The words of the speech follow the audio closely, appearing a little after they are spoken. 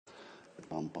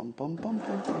Bum bum bum bum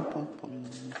bum bum bum bum.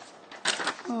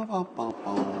 Bum bum bum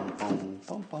bum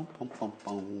bum bum bum bum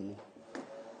bum.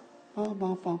 Bum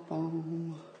bum bum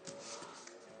bum.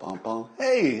 Bum bum.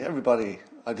 Hey everybody!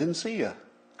 I didn't see you.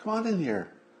 Come on in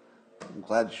here. I'm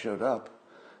glad you showed up.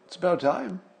 It's about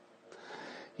time.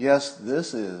 Yes,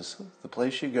 this is the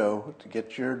place you go to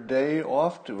get your day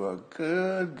off to a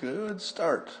good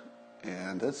start.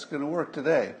 And it's going to work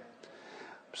today.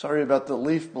 Sorry about the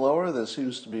leaf blower that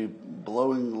seems to be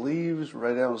blowing leaves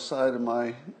right outside of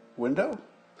my window.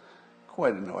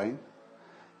 Quite annoying.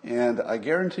 And I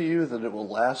guarantee you that it will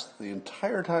last the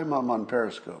entire time I'm on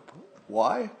Periscope.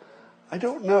 Why? I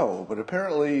don't know, but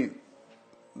apparently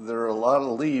there are a lot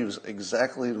of leaves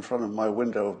exactly in front of my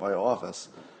window of my office.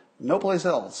 No place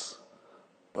else.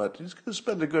 But he's going to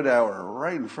spend a good hour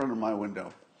right in front of my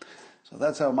window. So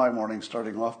that's how my morning's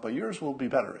starting off, but yours will be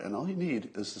better. And all you need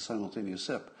is the simultaneous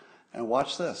sip. And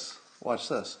watch this. Watch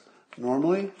this.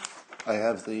 Normally, I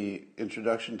have the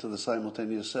introduction to the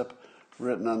simultaneous sip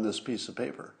written on this piece of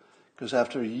paper. Because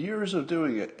after years of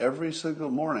doing it every single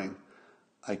morning,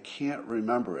 I can't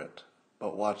remember it.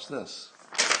 But watch this.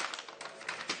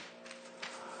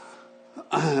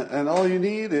 And all you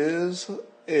need is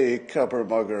a cup or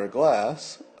mug or a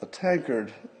glass, a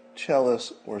tankard,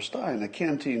 chalice or stein, a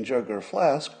canteen, jug or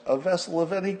flask, a vessel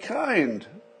of any kind.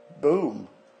 Boom.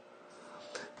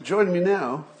 Join me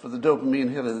now for the dopamine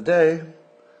hit of the day,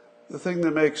 the thing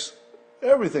that makes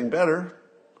everything better.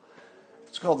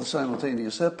 It's called the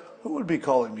simultaneous sip. Who would be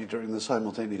calling me during the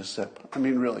simultaneous sip? I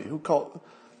mean, really, who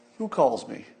calls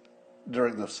me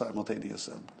during the simultaneous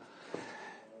sip?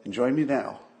 And join me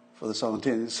now for the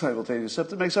simultaneous sip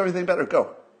that makes everything better.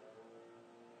 Go.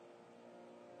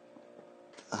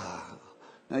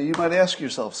 Now you might ask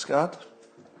yourself, Scott,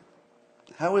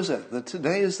 how is it that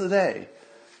today is the day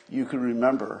you can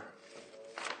remember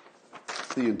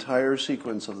the entire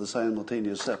sequence of the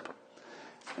simultaneous sip?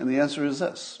 And the answer is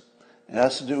this. It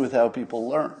has to do with how people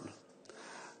learn.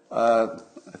 I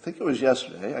think it was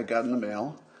yesterday, I got in the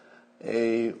mail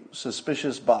a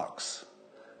suspicious box.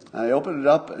 And I opened it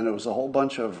up and it was a whole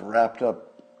bunch of wrapped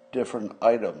up different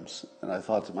items. And I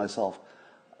thought to myself,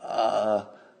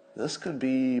 this could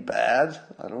be bad.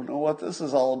 I don't know what this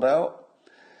is all about.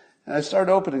 And I started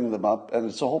opening them up, and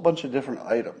it's a whole bunch of different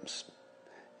items.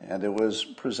 And it was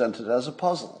presented as a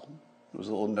puzzle. There was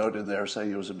a little note in there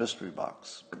saying it was a mystery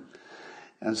box.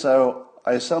 And so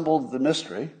I assembled the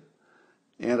mystery,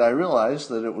 and I realized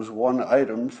that it was one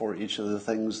item for each of the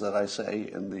things that I say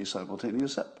in the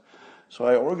simultaneous sip. So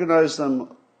I organized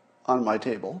them on my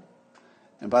table.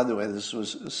 And by the way, this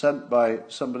was sent by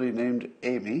somebody named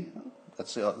Amy.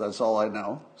 That's all I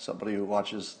know, somebody who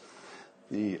watches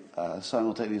the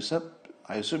simultaneous sip.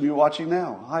 I assume you're watching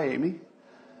now. Hi, Amy.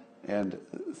 And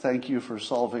thank you for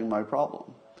solving my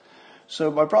problem.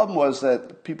 So my problem was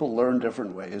that people learn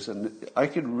different ways, and I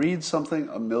could read something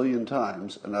a million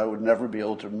times, and I would never be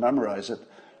able to memorize it,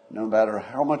 no matter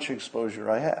how much exposure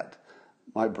I had.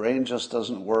 My brain just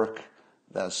doesn't work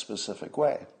that specific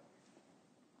way.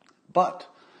 But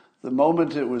the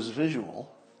moment it was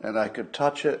visual, and I could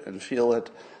touch it and feel it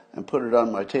and put it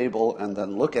on my table and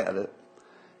then look at it,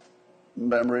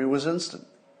 memory was instant.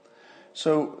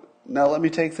 So now let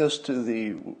me take this to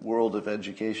the world of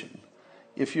education.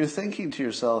 If you're thinking to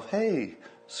yourself, hey,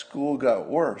 school got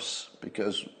worse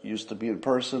because it used to be in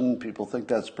person, people think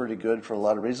that's pretty good for a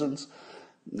lot of reasons.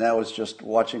 Now it's just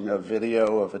watching a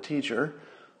video of a teacher,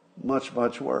 much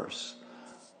worse.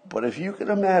 But if you can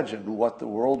imagine what the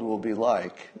world will be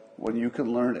like when you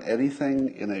can learn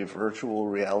anything in a virtual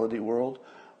reality world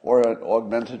or an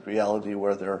augmented reality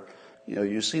where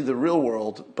you see the real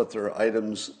world, but there are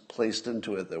items placed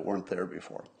into it that weren't there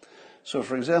before. So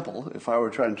for example, if I were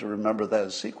trying to remember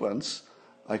that sequence,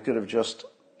 I could have just,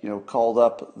 called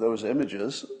up those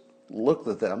images, looked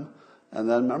at them, and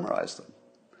then memorized them.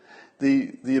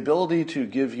 The ability to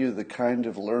give you the kind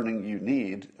of learning you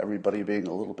need, everybody being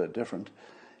a little bit different,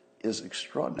 is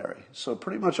extraordinary. So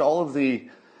pretty much all of the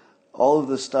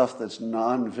stuff that's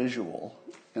non-visual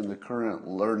in the current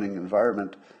learning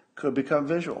environment could become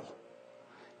visual.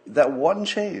 That one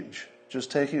change,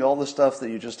 just taking all the stuff that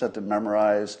you just had to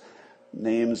memorize,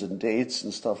 names and dates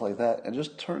and stuff like that, and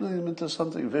just turning them into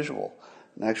something visual,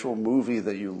 an actual movie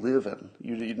that you live in.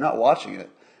 You're not watching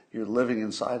it, you're living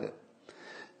inside it.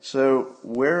 So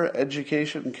where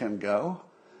education can go,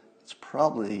 it's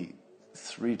probably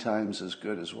 3 times as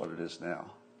good as what it is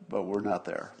now, but we're not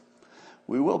there.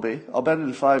 We will be. I'll bet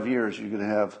in 5 years you're going to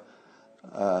have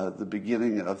the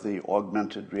beginning of the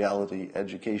augmented reality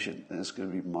education, and it's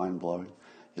going to be mind-blowing.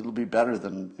 It'll be better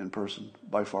than in person,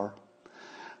 by far.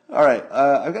 All right,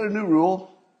 I've got a new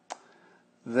rule.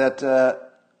 that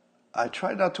I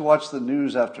try not to watch the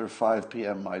news after 5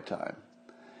 p.m. my time.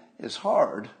 It's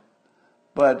hard,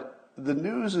 but the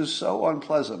news is so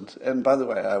unpleasant. And by the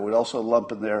way, I would also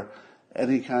lump in there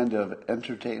any kind of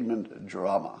entertainment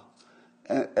drama.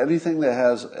 Anything that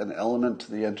has an element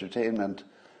to the entertainment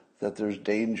that there's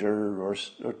danger or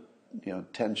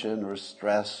tension or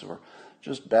stress or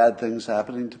just bad things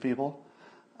happening to people,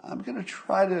 I'm going to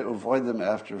try to avoid them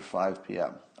after 5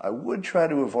 p.m. I would try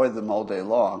to avoid them all day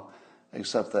long,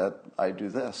 except that I do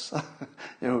this.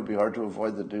 It would be hard to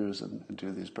avoid the news and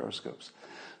do these periscopes.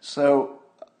 So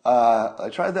I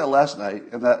tried that last night,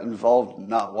 and that involved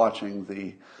not watching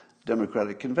the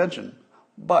Democratic convention.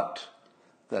 But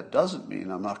that doesn't mean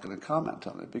I'm not going to comment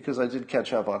on it, because I did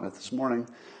catch up on it this morning,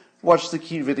 watched the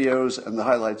key videos and the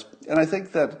highlights, and I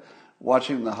think that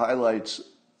watching the highlights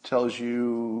tells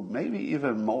you maybe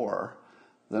even more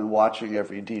than watching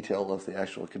every detail of the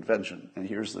actual convention. And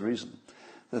here's the reason.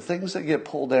 The things that get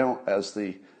pulled out as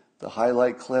the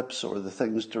highlight clips or the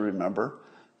things to remember,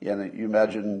 you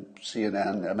imagine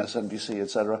CNN, MSNBC,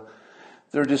 etc.,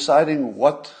 they're deciding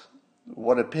what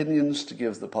opinions to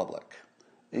give the public.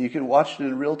 And you can watch it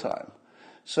in real time.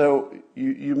 So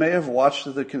you may have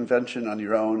watched the convention on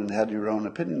your own and had your own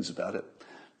opinions about it,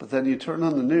 but then you turn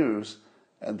on the news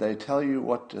and they tell you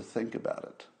what to think about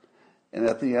it. And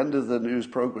at the end of the news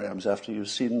programs, after you've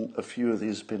seen a few of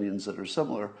these opinions that are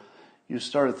similar, you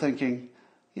start thinking,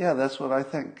 yeah, that's what I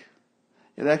think.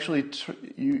 It actually,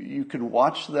 you can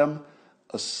watch them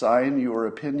assign your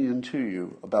opinion to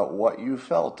you about what you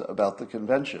felt about the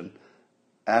convention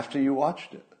after you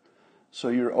watched it. So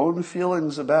your own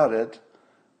feelings about it,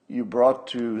 you brought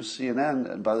to CNN,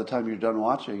 and by the time you're done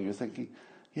watching, you're thinking,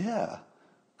 yeah,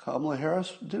 Kamala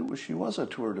Harris, she was a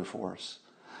tour de force,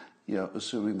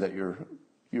 assuming that you're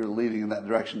leading in that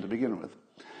direction to begin with.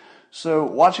 So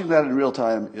watching that in real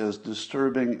time is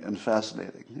disturbing and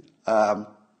fascinating. So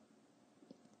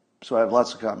I have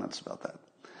lots of comments about that.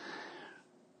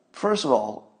 First of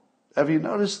all, have you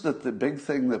noticed that the big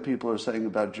thing that people are saying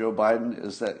about Joe Biden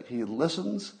is that he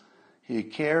listens, he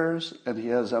cares, and he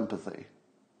has empathy?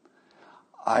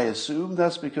 I assume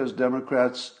that's because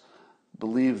Democrats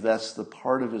believe that's the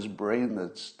part of his brain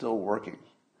that's still working.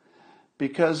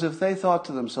 Because if they thought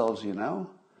to themselves, Joe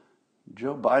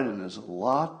Biden is a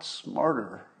lot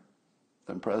smarter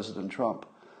than President Trump,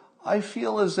 I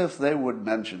feel as if they would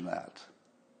mention that.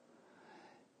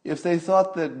 If they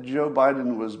thought that Joe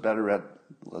Biden was better at,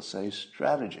 let's say,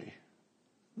 strategy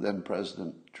than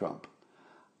President Trump,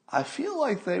 I feel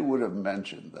like they would have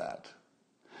mentioned that.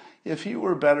 If he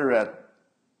were better at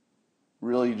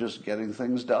really just getting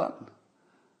things done,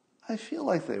 I feel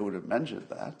like they would have mentioned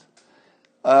that.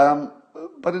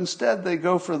 But instead, they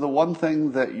go for the one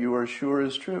thing that you are sure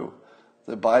is true,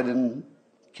 that Biden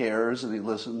cares and he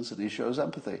listens and he shows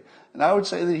empathy. And I would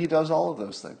say that he does all of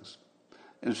those things.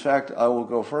 In fact, I will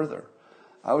go further.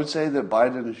 I would say that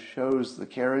Biden shows the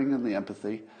caring and the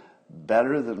empathy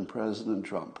better than President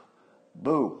Trump.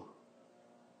 Boom.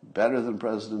 Better than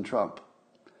President Trump.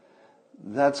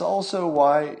 That's also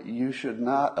why you should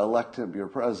not elect him your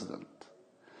president.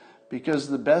 Because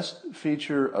the best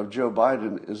feature of Joe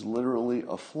Biden is literally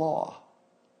a flaw.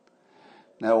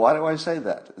 Now, why do I say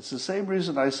that? It's the same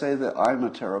reason I say that I'm a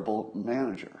terrible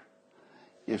manager.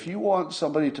 If you want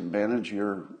somebody to manage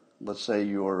your, let's say,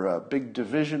 your big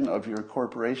division of your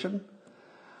corporation,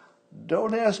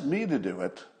 don't ask me to do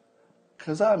it,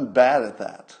 because I'm bad at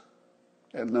that.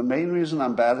 And the main reason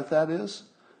I'm bad at that is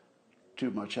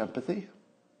too much empathy.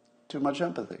 Too much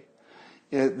empathy.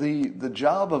 The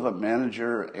job of a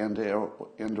manager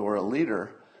and or a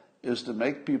leader is to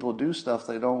make people do stuff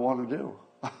they don't want to do.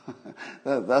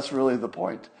 That's really the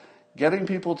point. Getting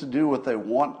people to do what they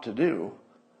want to do,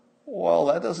 well,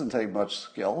 that doesn't take much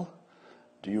skill.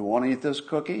 Do you want to eat this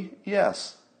cookie?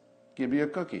 Yes. Give me a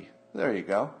cookie. There you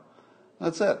go.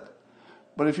 That's it.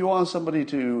 But if you want somebody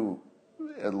to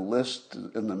enlist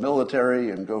in the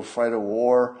military and go fight a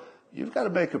war, you've got to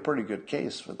make a pretty good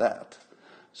case for that.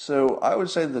 So I would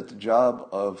say that the job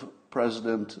of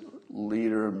president,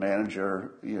 leader,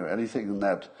 manager, anything in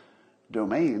that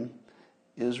domain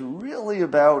is really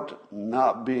about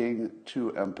not being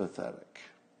too empathetic.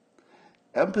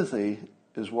 Empathy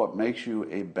is what makes you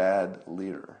a bad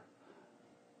leader.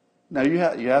 Now you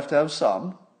have to have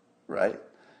some, right?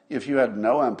 If you had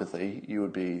no empathy, you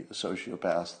would be a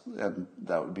sociopath, and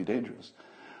that would be dangerous.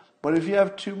 But if you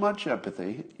have too much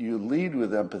empathy, you lead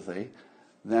with empathy,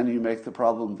 then you make the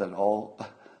problem that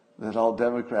all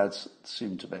Democrats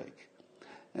seem to make.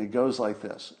 And it goes like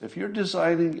this. If you're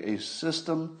designing a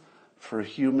system for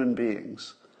human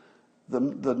beings,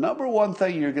 The number one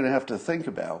thing you're going to have to think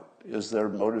about is their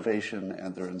motivation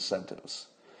and their incentives.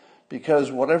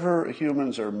 Because whatever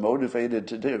humans are motivated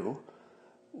to do,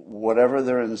 whatever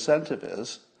their incentive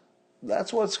is,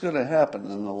 that's what's going to happen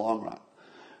in the long run.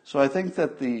 So I think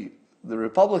that the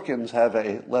Republicans have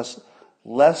a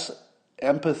less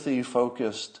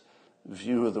empathy-focused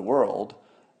view of the world,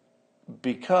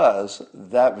 because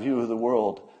that view of the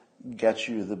world gets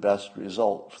you the best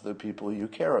result for the people you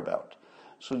care about.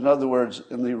 So in other words,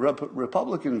 in the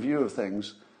Republican view of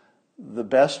things, the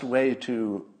best way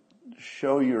to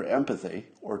show your empathy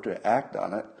or to act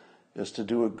on it is to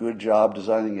do a good job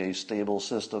designing a stable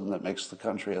system that makes the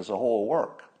country as a whole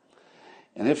work.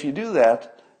 And if you do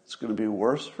that, it's going to be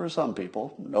worse for some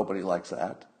people. Nobody likes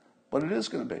that, but it is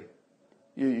going to be.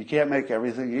 You can't make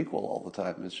everything equal all the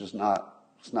time. It's just not,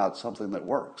 it's not something that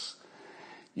works.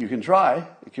 You can try.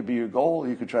 It could be your goal.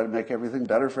 You could try to make everything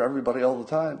better for everybody all the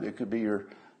time. It could be your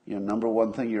number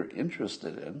one thing you're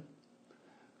interested in.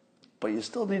 But you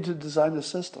still need to design a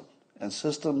system. And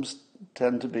systems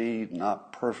tend to be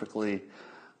not perfectly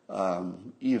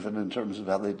even in terms of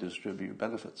how they distribute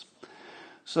benefits.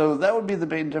 So that would be the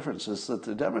main difference, is that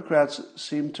the Democrats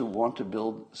seem to want to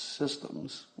build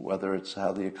systems, whether it's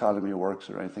how the economy works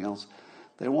or anything else.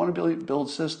 They want to build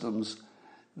systems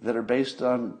that are based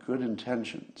on good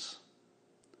intentions.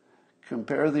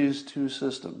 Compare these two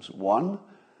systems. One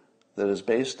that is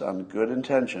based on good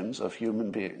intentions of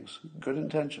human beings, good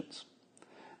intentions.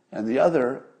 And the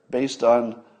other based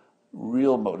on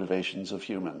real motivations of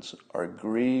humans, our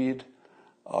greed,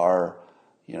 our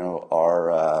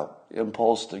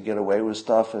impulse to get away with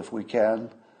stuff if we can.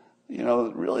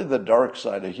 Really the dark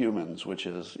side of humans, which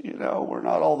is, we're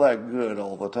not all that good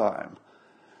all the time.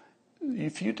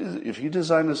 If you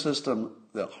design a system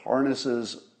that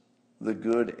harnesses the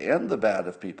good and the bad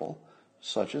of people,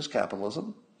 such as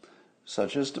capitalism,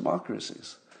 such as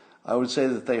democracies, I would say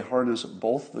that they harness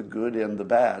both the good and the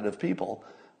bad of people.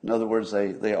 In other words,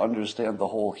 they understand the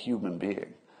whole human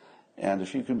being. And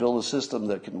if you can build a system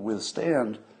that can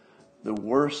withstand the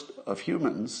worst of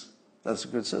humans, that's a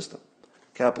good system.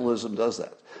 Capitalism does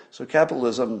that. So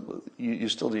capitalism, you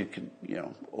still need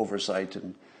oversight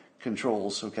and control,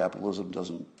 so capitalism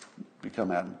doesn't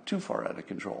become too far out of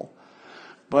control.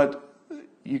 But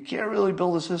you can't really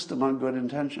build a system on good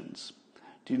intentions.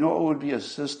 Do you know what would be a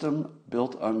system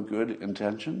built on good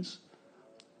intentions?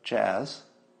 Chaz,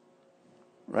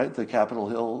 right? The Capitol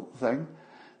Hill thing.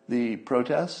 The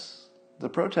protests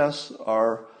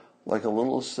are like a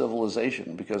little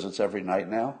civilization because it's every night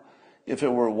now. If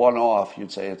it were one-off,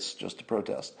 you'd say it's just a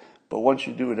protest. But once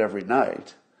you do it every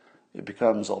night, it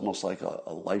becomes almost like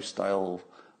a lifestyle,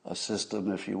 a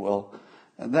system, if you will.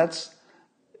 And that's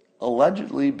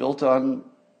allegedly built on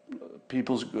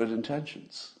people's good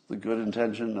intentions. The good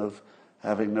intention of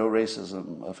having no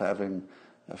racism, of having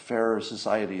a fairer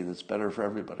society that's better for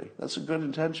everybody. That's a good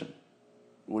intention,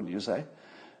 wouldn't you say?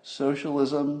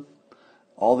 Socialism,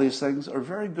 all these things are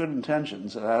very good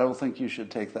intentions, and I don't think you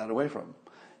should take that away from them.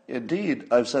 Indeed,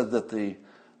 I've said that the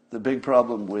big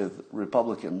problem with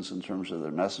Republicans in terms of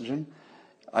their messaging,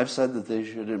 I've said that they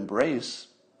should embrace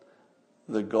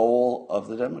the goal of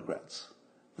the Democrats.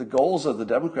 The goals of the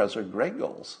Democrats are great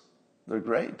goals. They're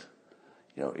great.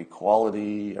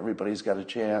 Equality, everybody's got a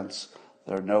chance.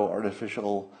 There are no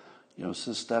artificial,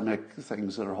 systemic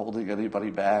things that are holding anybody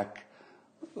back.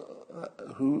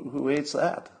 Who hates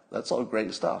that? That's all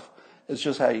great stuff. It's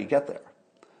just how you get there.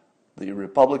 The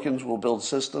Republicans will build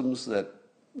systems that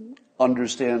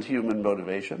understand human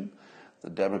motivation. The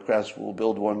Democrats will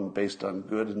build one based on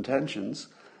good intentions.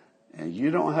 And you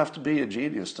don't have to be a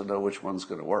genius to know which one's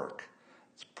going to work.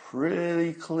 It's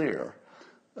pretty clear.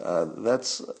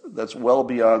 That's well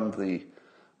beyond the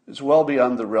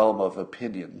realm of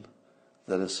opinion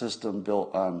that a system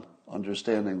built on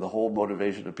understanding the whole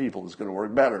motivation of people is going to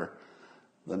work better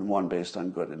than one based on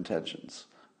good intentions.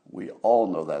 We all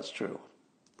know that's true.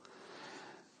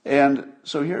 And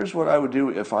so here's what I would do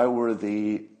if I were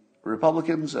the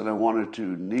Republicans and I wanted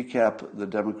to kneecap the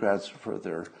Democrats for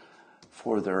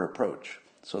their approach.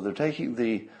 So they're taking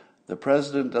the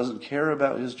president doesn't care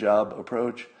about his job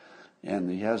approach, and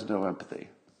he has no empathy.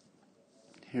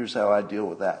 Here's how I deal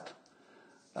with that.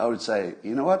 I would say,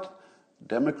 you know what?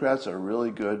 Democrats are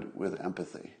really good with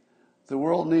empathy. The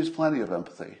world needs plenty of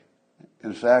empathy.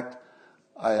 In fact,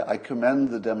 I commend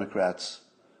the Democrats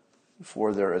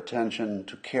for their attention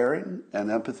to caring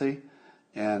and empathy,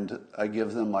 and I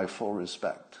give them my full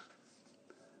respect.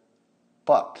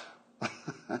 But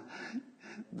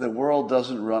the world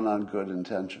doesn't run on good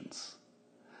intentions.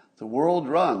 The world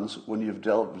runs when you've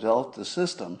developed a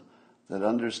system that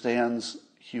understands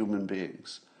human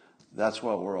beings, That's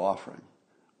what we're offering.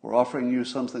 We're offering you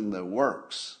something that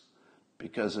works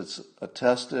because it's a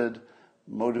tested,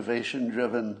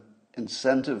 motivation-driven,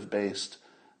 incentive-based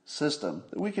system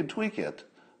that we can tweak it,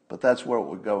 but that's what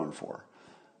we're going for.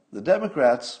 The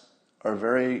Democrats are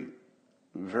very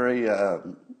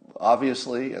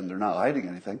obviously, and they're not hiding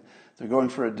anything, they're going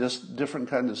for a different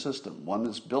kind of system, one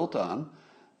that's built on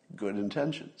good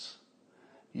intentions.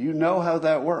 You know how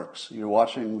that works. You're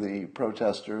watching the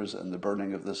protesters and the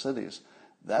burning of the cities.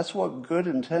 That's what good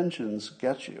intentions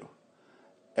get you.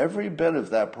 Every bit of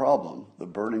that problem, the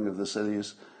burning of the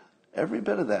cities, every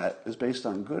bit of that is based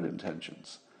on good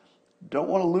intentions. Don't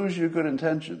want to lose your good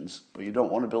intentions, but you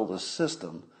don't want to build a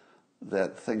system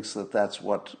that thinks that that's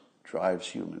what drives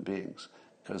human beings,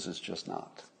 because it's just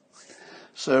not.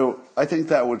 So I think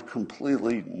that would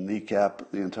completely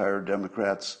kneecap the entire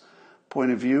Democrats'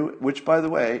 point of view, which, by the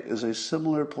way, is a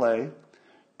similar play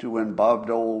to when Bob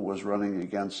Dole was running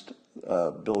against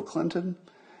Bill Clinton,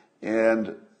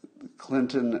 and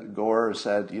Clinton Gore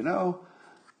said, you know,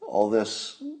 all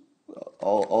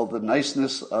the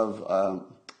niceness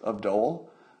of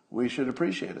Dole, we should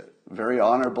appreciate it. Very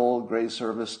honorable, great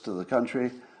service to the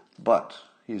country, but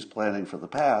he's planning for the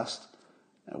past,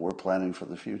 and we're planning for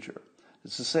the future.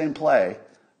 It's the same play,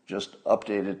 just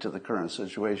updated to the current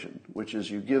situation, which is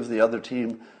you give the other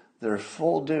team their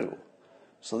full due.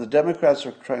 So the Democrats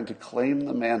are trying to claim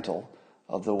the mantle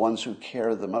of the ones who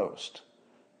care the most.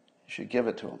 You should give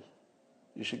it to them.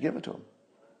 You should give it to them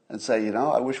and say, you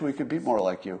know, I wish we could be more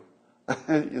like you.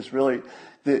 It's really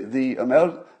the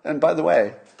amount, and by the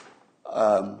way,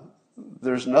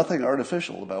 there's nothing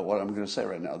artificial about what I'm going to say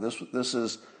right now. This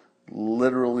is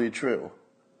literally true.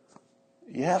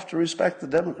 You have to respect the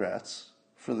Democrats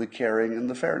for the caring and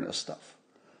the fairness stuff.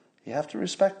 You have to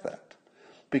respect that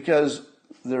because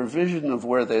their vision of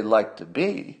where they'd like to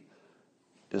be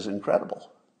is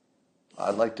incredible.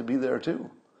 I'd like to be there too.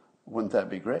 Wouldn't that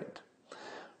be great?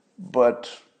 But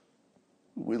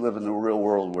we live in a real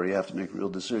world where you have to make real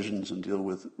decisions and deal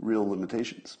with real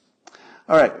limitations.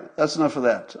 All right, that's enough of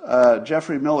that.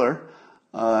 Jeffrey Miller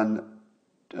on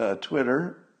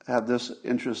Twitter had this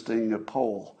interesting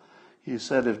poll. He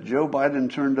said, if Joe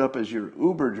Biden turned up as your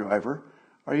Uber driver,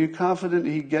 are you confident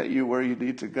he'd get you where you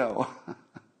need to go?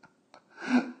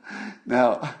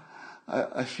 Now,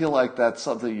 I feel like that's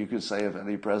something you could say of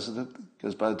any president,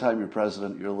 because by the time you're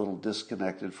president, you're a little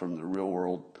disconnected from the real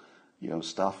world,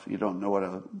 stuff. You don't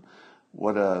know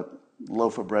what a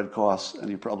loaf of bread costs,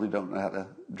 and you probably don't know how to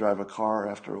drive a car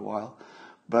after a while.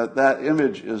 But that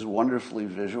image is wonderfully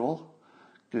visual,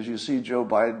 because you see Joe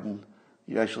Biden,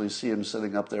 you actually see him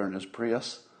sitting up there in his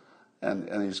Prius,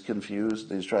 and he's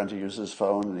confused. He's trying to use his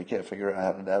phone, and he can't figure out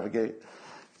how to navigate.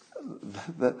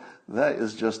 That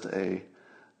is just a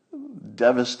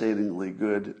devastatingly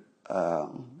good,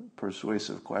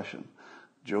 persuasive question.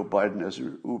 Joe Biden as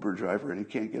your Uber driver, and he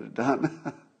can't get it done.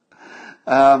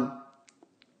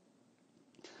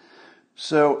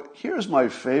 So here's my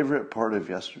favorite part of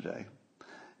yesterday.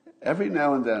 Every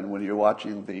now and then when you're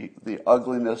watching the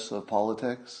ugliness of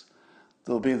politics,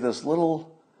 there'll be this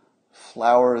little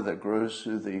flower that grows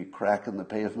through the crack in the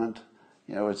pavement.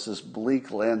 It's this bleak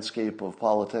landscape of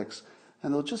politics,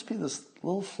 and there'll just be this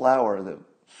little flower that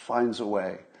finds a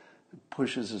way,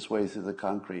 pushes its way through the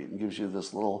concrete, and gives you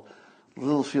this little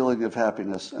feeling of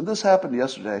happiness. And this happened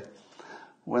yesterday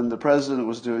when the president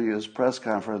was doing his press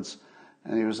conference,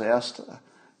 and he was asked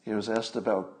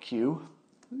about Q,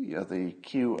 the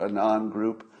QAnon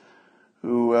group,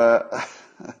 who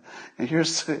and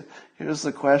here's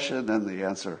the question and the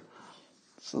answer.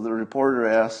 So the reporter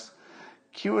asked,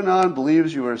 QAnon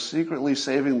believes you are secretly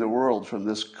saving the world from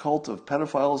this cult of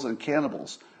pedophiles and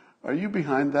cannibals. Are you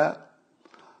behind that?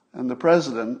 And the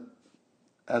president,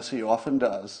 as he often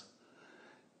does,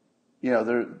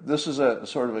 this is a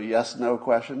sort of a yes-no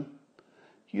question.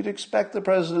 You'd expect the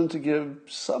president to give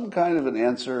some kind of an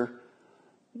answer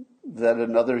that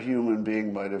another human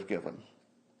being might have given.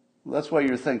 That's what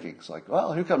you're thinking. It's like,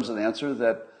 well, here comes an answer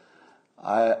that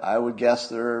I would guess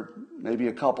there are maybe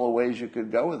a couple of ways you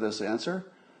could go with this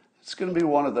answer. It's going to be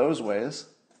one of those ways.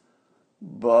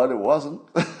 But it wasn't.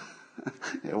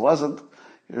 It wasn't.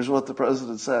 Here's what the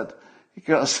president said. He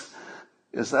goes,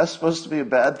 is that supposed to be a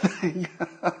bad thing?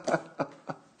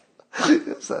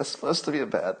 Is that supposed to be a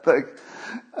bad thing?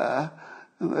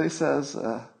 And he says,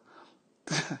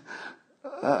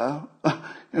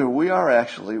 we are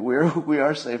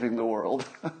saving the world.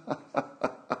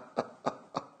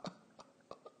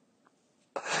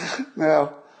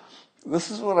 Now,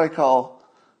 this is what I call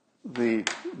the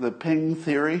ping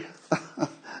theory. I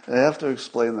have to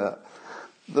explain that.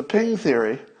 The ping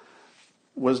theory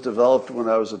was developed when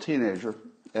I was a teenager,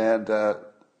 And the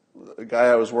guy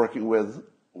I was working with,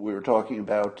 we were talking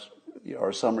about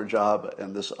our summer job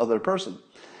and this other person.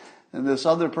 And this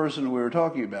other person we were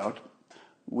talking about,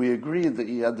 we agreed that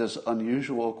he had this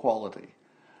unusual quality,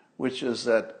 which is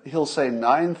that he'll say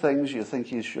 9 things you think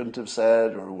he shouldn't have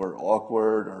said or were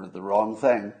awkward or the wrong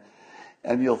thing.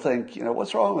 And you'll think,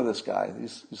 what's wrong with this guy?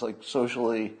 He's like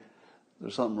socially,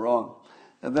 there's something wrong.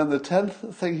 And then the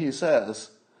 10th thing he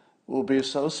says will be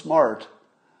so smart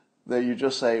that you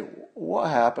just say,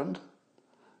 what happened?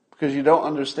 Because you don't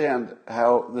understand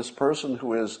how this person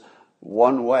who is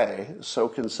one way so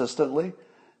consistently,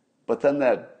 but then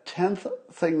that 10th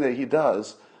thing that he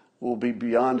does will be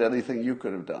beyond anything you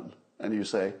could have done. And you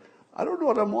say, I don't know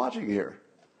what I'm watching here.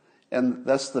 And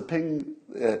that's the ping,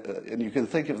 and you can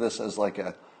think of this as like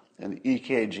an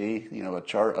EKG, a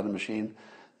chart on a machine.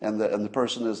 And the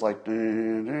person is like,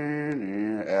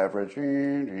 average,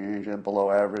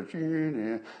 below average,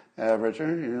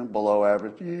 average, below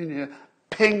average,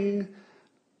 ping.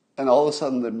 And all of a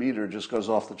sudden the meter just goes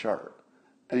off the chart.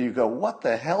 And you go, what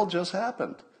the hell just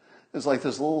happened? It's like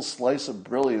this little slice of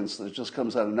brilliance that just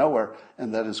comes out of nowhere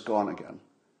and then it's gone again.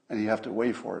 And you have to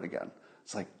wait for it again.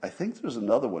 It's like, I think there's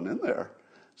another one in there.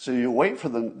 So you wait for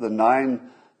the nine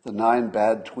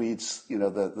bad tweets,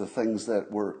 the things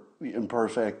that were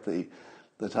imperfect, the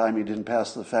time you didn't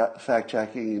pass the fact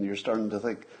checking, and you're starting to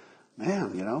think,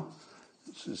 man,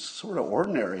 it's sort of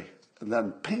ordinary. And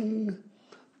then ping,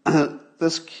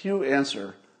 this Q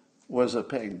answer was a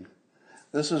ping.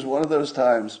 This is one of those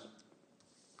times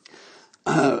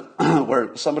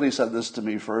where somebody said this to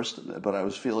me first, but I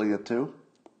was feeling it too,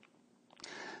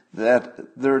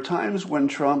 that there are times when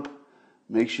Trump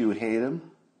makes you hate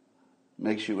him,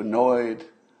 makes you annoyed.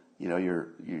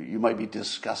 You might be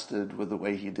disgusted with the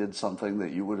way he did something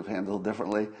that you would have handled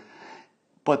differently.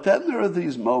 But then there are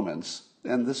these moments,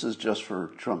 and this is just for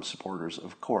Trump supporters,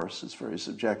 of course, it's very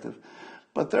subjective,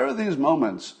 but there are these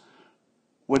moments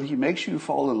when he makes you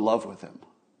fall in love with him.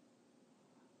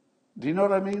 Do you know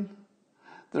what I mean?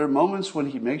 There are moments when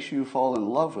he makes you fall in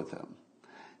love with him.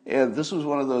 And this was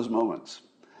one of those moments.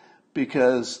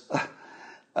 Because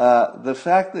the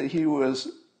fact that he was,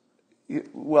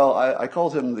 I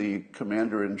called him the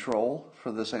commander-in-troll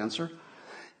for this answer.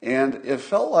 And it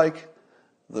felt like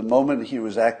the moment he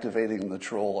was activating the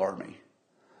troll army.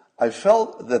 I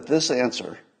felt that this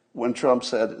answer, when Trump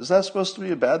said, is that supposed to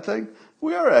be a bad thing?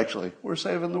 We are actually. We're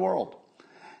saving the world.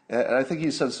 And I think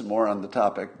he said some more on the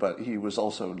topic, but he was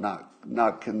also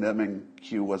not condemning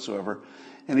Q whatsoever.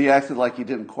 And he acted like he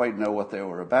didn't quite know what they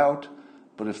were about,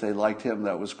 but if they liked him,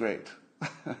 that was great.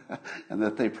 and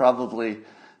that they probably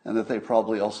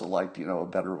also liked, a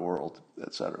better world,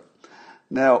 etc.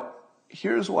 Now,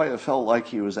 here's why I felt like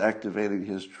he was activating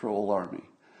his troll army.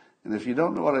 And if you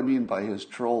don't know what I mean by his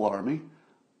troll army,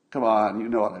 come on, you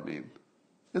know what I mean.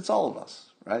 It's all of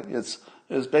us, right? It's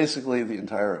basically the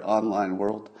entire online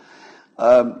world.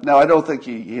 Now, I don't think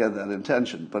he had that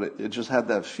intention, but it just had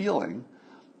that feeling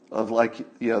of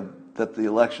that the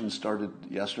election started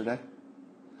yesterday.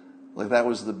 Like that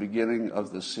was the beginning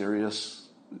of the serious,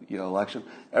 election.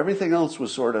 Everything else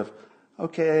was sort of,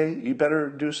 okay, you better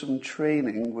do some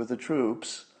training with the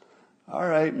troops. All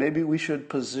right, maybe we should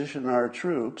position our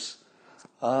troops.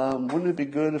 Wouldn't it be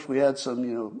good if we had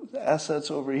some, assets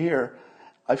over here?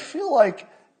 I feel like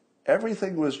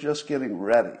everything was just getting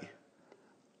ready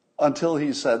until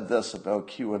he said this about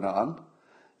QAnon.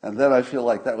 And then I feel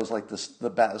like that was like the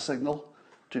bat signal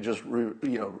to just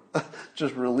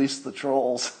just release the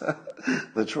trolls,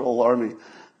 the troll army.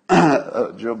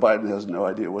 Joe Biden has no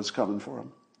idea what's coming for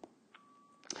him.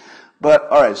 But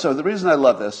all right, so the reason I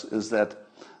love this is that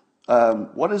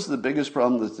what is the biggest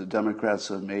problem that the Democrats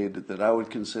have made that I would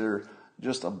consider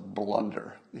just a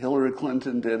blunder? Hillary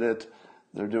Clinton did it.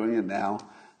 They're doing it now.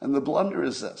 And the blunder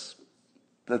is this,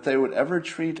 that they would ever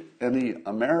treat any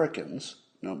Americans,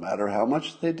 no matter how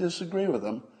much they disagree with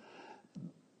them,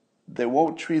 they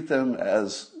won't treat them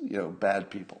as, bad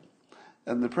people.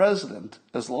 And the president,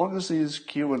 as long as these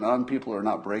QAnon people are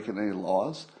not breaking any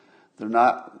laws, they're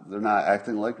not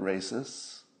acting like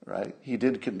racists, right? He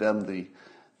did condemn the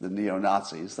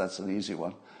neo-Nazis. That's an easy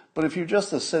one. But if you're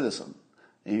just a citizen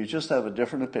and you just have a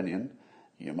different opinion,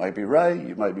 you might be right,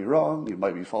 you might be wrong, you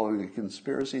might be following a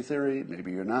conspiracy theory,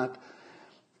 maybe you're not.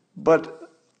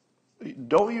 But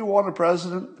don't you want a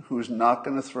president who's not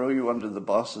going to throw you under the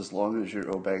bus as long as you're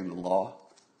obeying the law?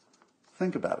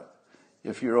 Think about it.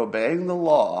 If you're obeying the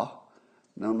law,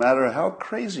 no matter how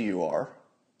crazy you are,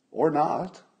 or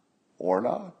not,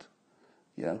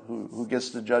 who gets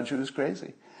to judge who's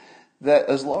crazy? That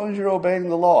as long as you're obeying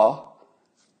the law,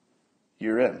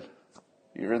 you're in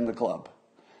the club.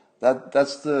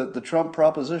 That's the Trump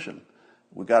proposition.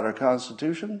 We got our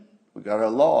Constitution, we got our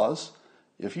laws.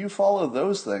 If you follow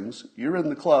those things, you're in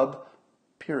the club,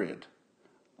 period.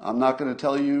 I'm not going to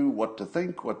tell you what to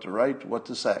think, what to write, what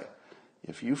to say.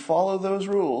 If you follow those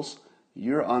rules,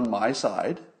 you're on my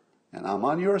side, and I'm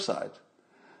on your side.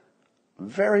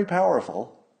 Very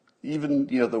powerful. Even,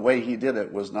 the way he did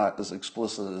it was not as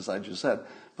explicit as I just said.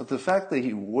 But the fact that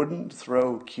he wouldn't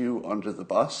throw Q under the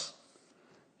bus,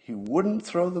 he wouldn't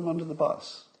throw them under the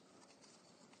bus.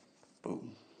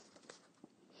 Boom.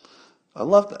 I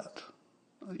love that.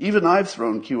 Even I've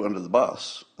thrown Q under the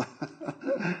bus,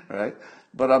 right?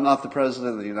 But I'm not the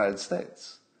president of the United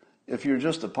States. If you're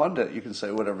just a pundit, you can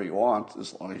say whatever you want,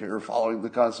 as long as you're following the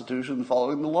Constitution,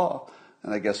 following the law,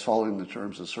 and I guess following the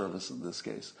terms of service in this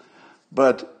case.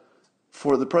 But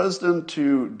for the president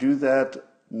to do that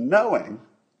knowing,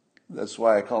 that's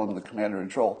why I call him the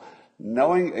commander-in-control,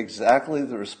 knowing exactly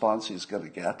the response he's going to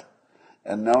get,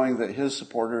 and knowing that his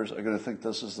supporters are going to think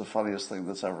this is the funniest thing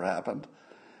that's ever happened,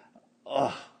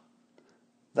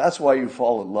 that's why you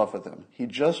fall in love with him. He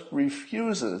just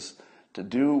refuses to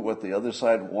do what the other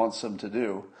side wants him to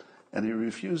do, and he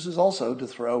refuses also to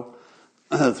throw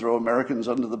Americans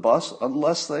under the bus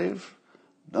unless they've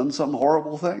done some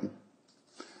horrible thing.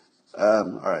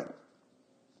 All right.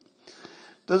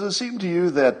 Does it seem to you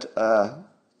that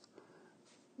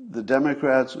the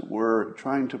Democrats were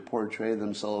trying to portray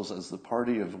themselves as the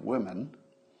party of women,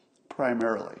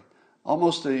 primarily?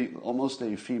 Almost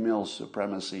a female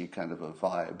supremacy kind of a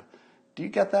vibe. Do you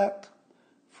get that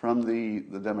from the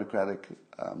Democratic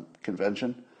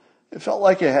convention? It felt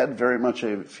like it had very much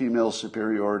a female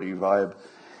superiority vibe.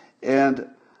 And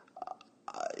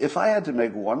if I had to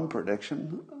make one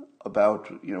prediction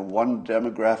about one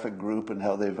demographic group and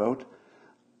how they vote,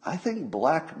 I think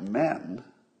black men,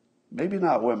 maybe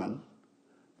not women,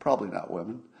 probably not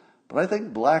women, but I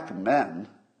think black men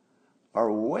are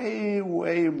way,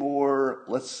 way more,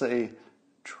 let's say,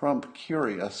 Trump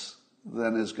curious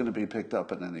than is going to be picked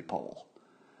up in any poll.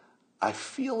 I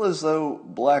feel as though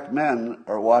black men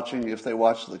are watching, if they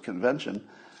watch the convention,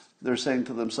 they're saying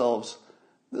to themselves,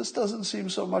 this doesn't seem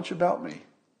so much about me.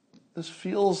 This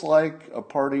feels like a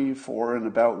party for and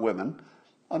about women.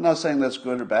 I'm not saying that's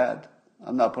good or bad.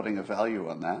 I'm not putting a value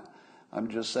on that. I'm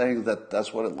just saying that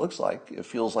that's what it looks like. It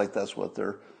feels like that's what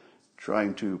they're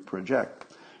trying to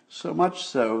project. So much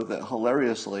so that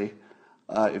hilariously,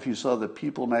 if you saw the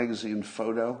People magazine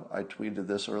photo, I tweeted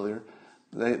this earlier,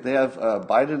 they have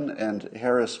Biden and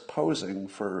Harris posing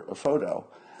for a photo.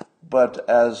 But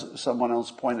as someone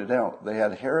else pointed out, they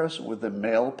had Harris with the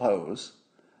male pose,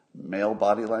 male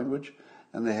body language,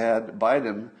 and they had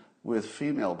Biden with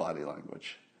female body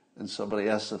language. And somebody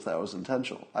asked if that was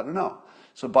intentional. I don't know.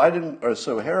 So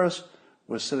Harris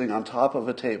was sitting on top of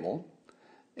a table,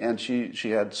 and she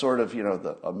had sort of,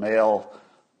 a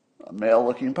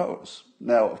male-looking pose.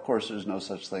 Now, of course, there's no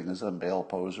such thing as a male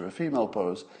pose or a female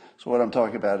pose. So what I'm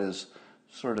talking about is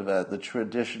sort of the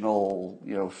traditional,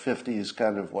 50s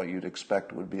kind of what you'd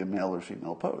expect would be a male or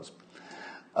female pose.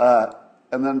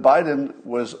 And then Biden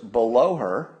was below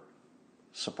her.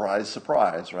 Surprise,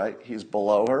 surprise, right? He's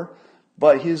below her,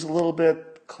 but he's a little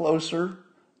bit closer,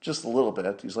 just a little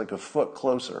bit. He's like a foot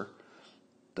closer.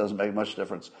 Doesn't make much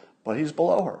difference, but he's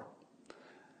below her.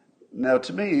 Now,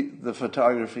 to me, the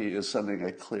photography is sending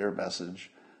a clear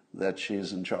message that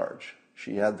she's in charge.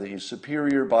 She had the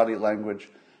superior body language,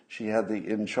 she had the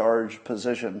in charge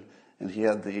position, and he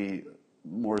had the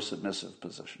more submissive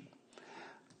position.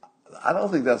 I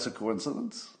don't think that's a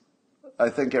coincidence. I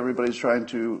think everybody's trying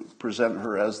to present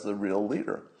her as the real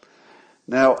leader.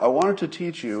 Now, I wanted to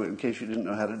teach you, in case you didn't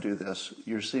know how to do this,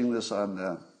 you're seeing this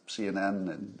on CNN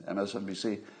and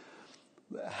MSNBC,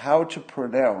 how to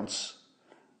pronounce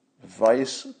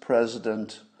Vice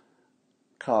President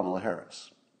Kamala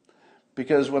Harris.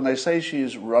 Because when they say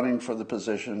she's running for the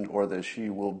position, or that she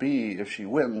will be, if she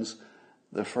wins,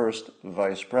 the first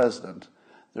vice president,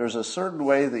 there's a certain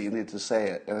way that you need to say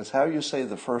it, and it's how you say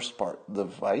the first part, the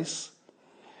vice.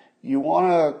 You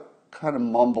want to kind of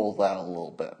mumble that a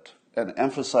little bit and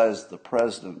emphasize the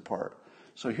president part.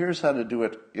 So here's how to do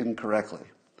it incorrectly.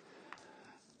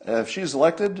 If she's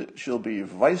elected, she'll be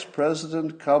Vice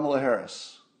President Kamala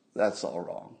Harris. That's all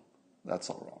wrong. That's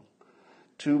all wrong.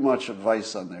 Too much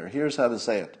advice on there. Here's how to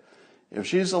say it. If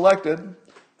she's elected,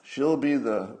 she'll be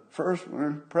the first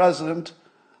president,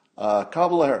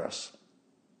 Kamala Harris.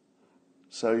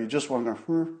 So you just want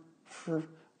to go,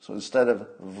 so instead of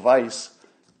vice,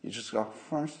 you just go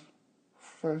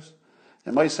first.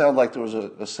 It might sound like there was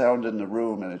a sound in the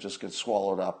room and it just gets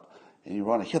swallowed up. And you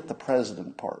want to hit the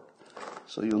president part.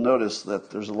 So you'll notice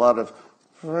that there's a lot of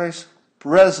Vice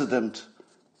President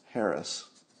Harris.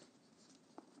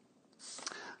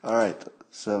 All right,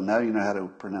 so now you know how to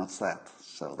pronounce that,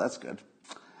 so that's good.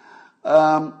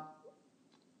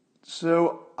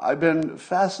 So I've been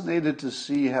fascinated to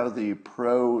see how the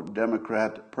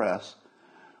pro-Democrat press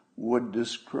would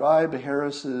describe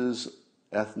Harris's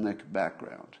ethnic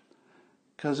background.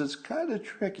 Because it's kind of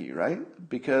tricky, right?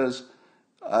 Because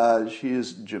she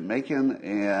is Jamaican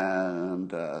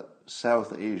and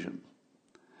South Asian.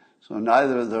 So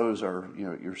neither of those are,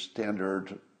 your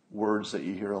standard words that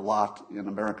you hear a lot in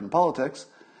American politics.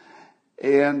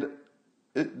 And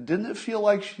didn't it feel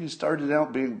like she started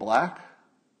out being black?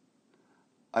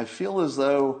 I feel as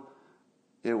though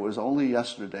it was only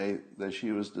yesterday that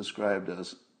she was described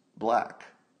as black.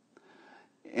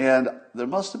 And there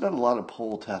must have been a lot of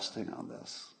poll testing on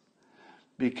this.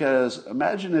 Because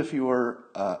imagine if you were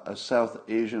a South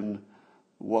Asian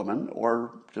woman,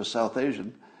 or just South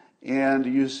Asian, and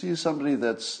you see somebody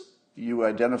that's you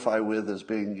identify with as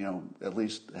being, at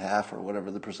least half or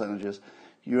whatever the percentage is.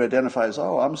 You identify as,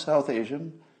 oh, I'm South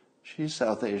Asian, she's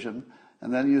South Asian,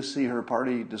 and then you see her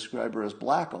party describe her as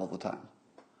black all the time.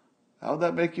 How would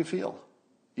that make you feel?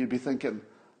 You'd be thinking,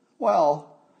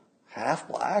 well, half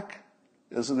black?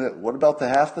 Isn't it? What about the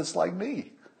half that's like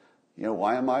me?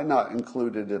 Why am I not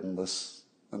included in this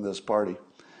party?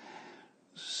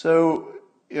 So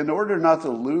in order not to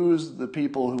lose the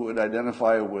people who would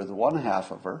identify with one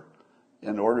half of her,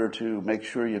 in order to make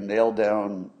sure you nail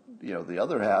down, the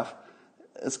other half,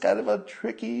 it's kind of a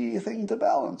tricky thing to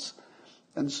balance.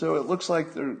 And so it looks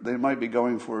like they might be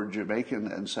going for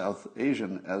Jamaican and South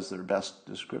Asian as their best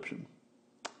description.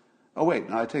 Oh, wait,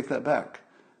 no, I take that back.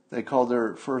 They called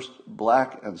her first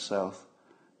black and South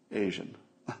Asian.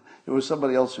 It was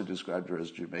somebody else who described her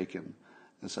as Jamaican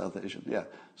and South Asian. Yeah,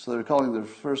 so they're calling her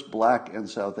first black and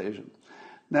South Asian.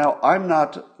 Now, I'm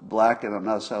not black and I'm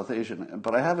not South Asian,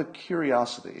 but I have a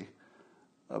curiosity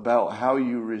about how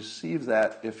you receive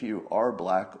that if you are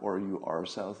black or you are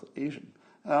South Asian.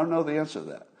 I don't know the answer to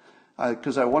that.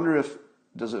 Because I wonder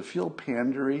does it feel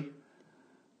pandery?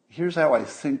 Here's how I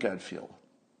think I'd feel.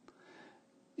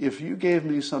 If you gave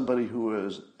me somebody who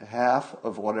is half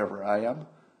of whatever I am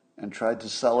and tried to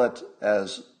sell it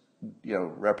as,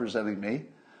 representing me,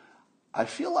 I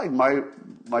feel like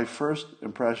my first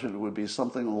impression would be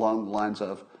something along the lines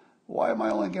of, why am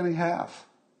I only getting half?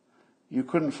 You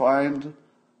couldn't find,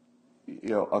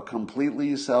 a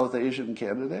completely South Asian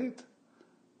candidate?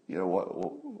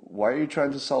 Why are you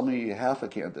trying to sell me half a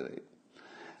candidate?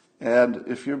 And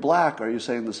if you're black, are you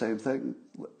saying the same thing?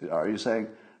 Are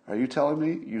you telling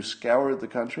me you scoured the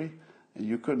country and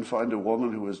you couldn't find a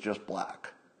woman who was just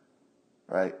black,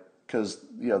 right? Because,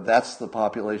 that's the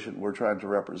population we're trying to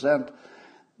represent.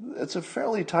 It's a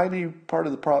fairly tiny part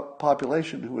of the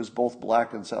population who is both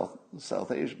black and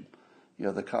South Asian.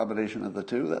 The combination of the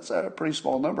two, that's a pretty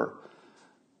small number.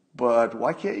 But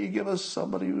why can't you give us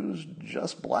somebody who's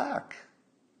just black?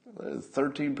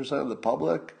 13% of the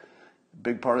public,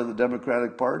 big part of the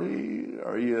Democratic Party.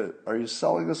 Are you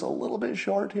selling us a little bit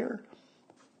short here?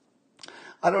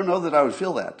 I don't know that I would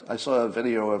feel that. I saw a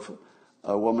video of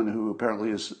a woman who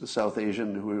apparently is South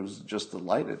Asian who was just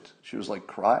delighted. She was like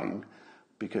crying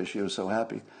because she was so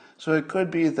happy. So it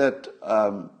could be that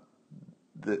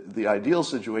the ideal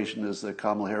situation is that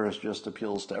Kamala Harris just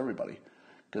appeals to everybody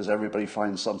because everybody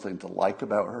finds something to like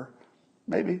about her.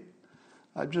 Maybe.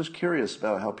 I'm just curious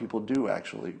about how people do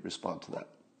actually respond to that.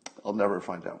 I'll never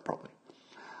find out, probably.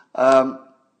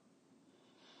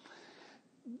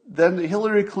 Then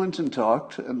Hillary Clinton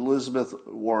talked and Elizabeth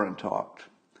Warren talked.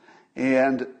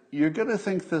 And you're going to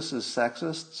think this is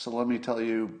sexist, so let me tell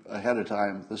you ahead of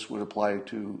time, this would apply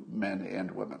to men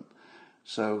and women.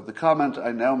 So the comment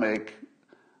I now make,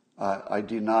 I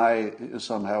deny is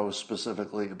somehow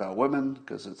specifically about women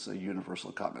because it's a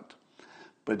universal comment.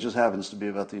 But it just happens to be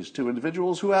about these two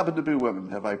individuals who happen to be women.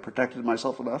 Have I protected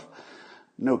myself enough?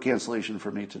 No cancellation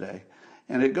for me today.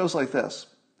 And it goes like this.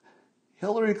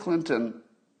 Hillary Clinton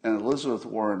and Elizabeth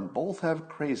Warren both have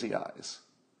crazy eyes.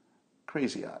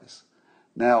 Crazy eyes.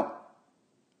 Now,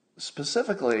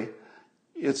 specifically,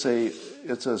 it's a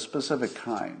specific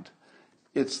kind.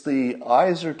 It's the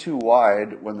eyes are too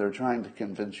wide when they're trying to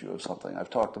convince you of something. I've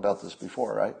talked about this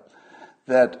before, right?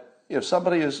 That if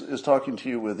somebody is talking to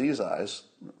you with these eyes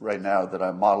right now that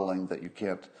I'm modeling that you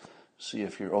can't see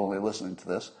if you're only listening to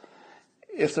this,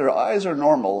 if their eyes are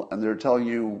normal and they're telling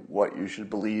you what you should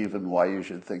believe and why you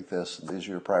should think this and these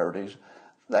are your priorities,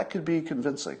 that could be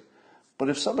convincing. But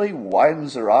if somebody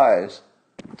widens their eyes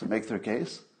to make their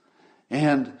case,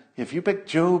 and if you pick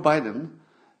Joe Biden,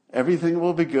 everything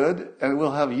will be good and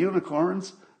we'll have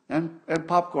unicorns and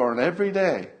popcorn every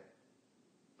day.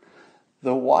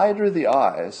 The wider the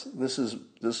eyes, this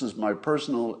is my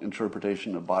personal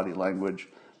interpretation of body language.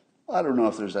 I don't know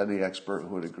if there's any expert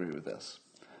who would agree with this,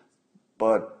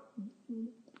 but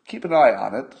keep an eye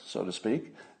on it, so to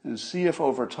speak, and see if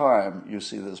over time you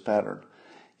see this pattern.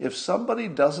 If somebody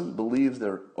doesn't believe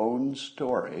their own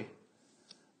story,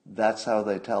 that's how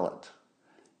they tell it.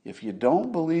 If you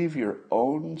don't believe your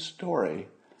own story,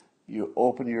 you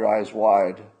open your eyes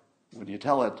wide when you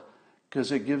tell it,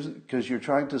 because you're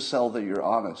trying to sell that you're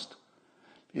honest.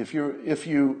 If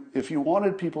you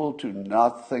wanted people to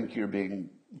not think you're being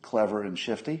clever and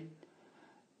shifty,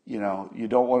 you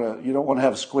don't want to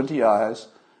have squinty eyes.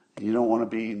 You don't want to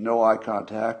be no eye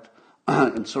contact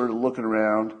and sort of looking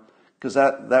around, because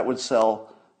that would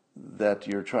sell that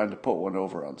you're trying to put one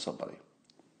over on somebody.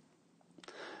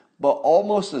 But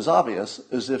almost as obvious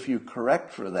is if you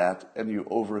correct for that and you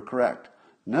overcorrect.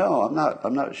 No,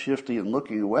 I'm not shifty and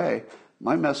looking away.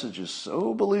 My message is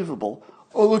so believable.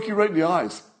 I'll look you right in the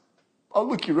eyes. I'll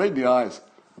look you right in the eyes.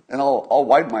 And I'll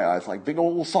widen my eyes like big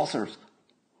old saucers.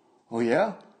 Oh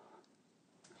yeah?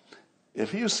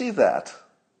 If you see that,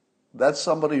 that's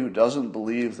somebody who doesn't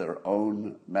believe their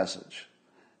own message.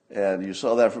 And you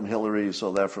saw that from Hillary, you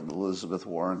saw that from Elizabeth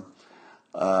Warren.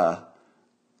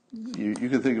 You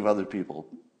can think of other people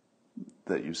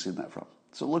that you've seen that from.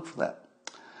 So look for that.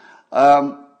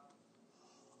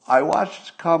 I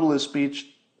watched Kamala's speech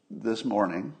this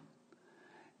morning,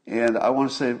 and I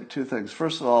want to say two things.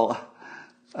 First of all,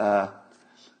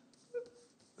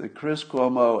 Chris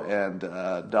Cuomo and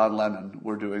Don Lemon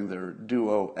were doing their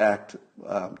duo act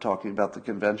talking about the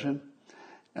convention,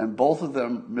 and both of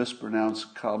them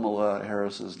mispronounced Kamala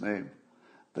Harris's name.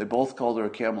 They both called her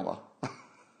Kamala.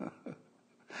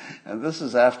 And this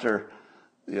is after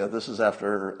the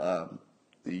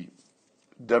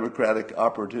Democratic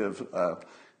operative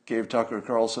gave Tucker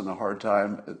Carlson a hard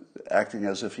time, acting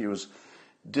as if he was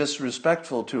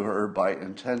disrespectful to her by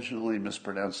intentionally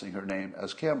mispronouncing her name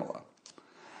as Kamala.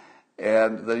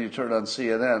 And then you turn on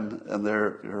CNN, and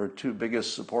her two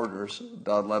biggest supporters,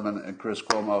 Don Lemon and Chris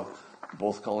Cuomo,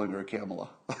 both calling her Kamala.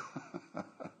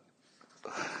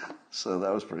 So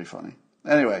that was pretty funny.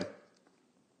 Anyway,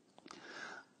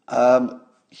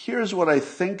 here's what I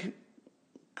think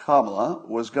Kamala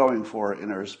was going for in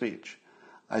her speech.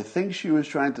 I think she was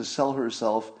trying to sell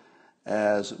herself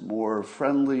as more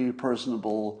friendly,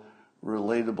 personable,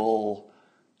 relatable,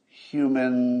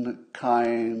 human,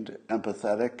 kind,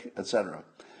 empathetic, etc.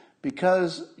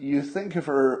 Because you think of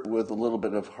her with a little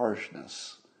bit of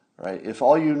harshness, right? If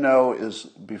all you know is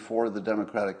before the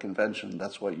Democratic convention,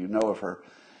 that's what you know of her.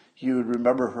 You would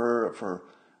remember her for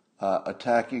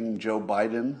attacking Joe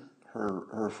Biden,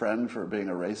 her friend, for being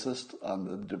a racist on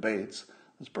the debates.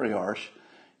 It's pretty harsh.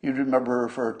 You'd remember her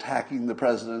for attacking the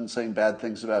president, saying bad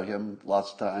things about him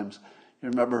lots of times. You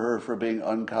remember her for being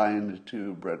unkind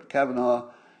to Brett Kavanaugh.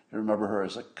 You remember her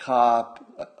as a cop,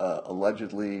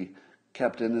 allegedly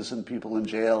kept innocent people in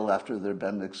jail after there'd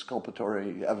been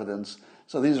exculpatory evidence.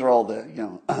 So these are all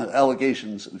the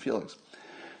allegations and feelings.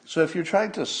 So if you're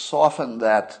trying to soften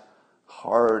that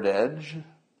hard edge,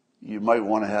 you might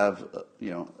want to have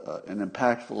an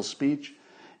impactful speech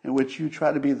in which you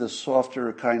try to be the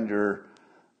softer, kinder,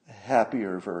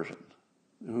 happier version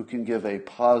who can give a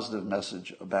positive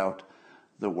message about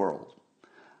the world.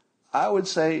 I would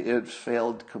say it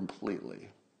failed completely.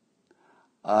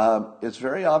 It's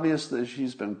very obvious that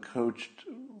she's been coached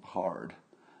hard,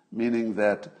 meaning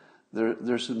that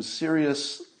there's some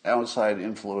serious outside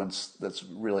influence that's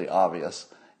really obvious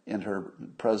in her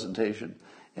presentation.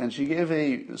 And she gave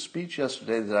a speech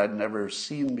yesterday that I'd never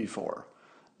seen before.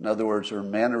 In other words, her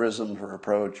mannerism, her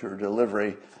approach, her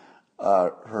delivery,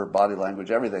 her body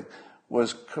language, everything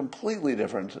was completely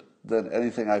different than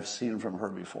anything I've seen from her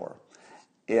before.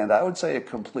 And I would say it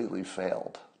completely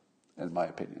failed, in my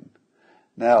opinion.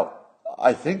 Now,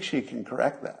 I think she can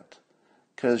correct that,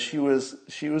 because she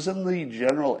was in the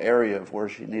general area of where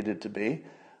she needed to be,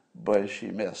 but she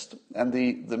missed. And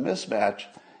the mismatch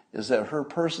is that her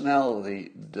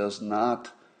personality does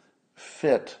not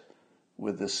fit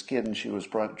with the skin she was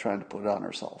trying to put on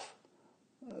herself.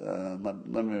 Let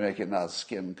me make it not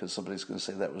skin, because somebody's going to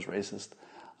say that was racist.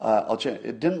 I'll change.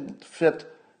 It didn't fit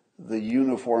the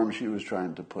uniform she was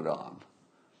trying to put on.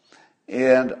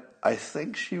 And I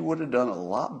think she would have done a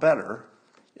lot better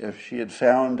if she had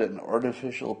found an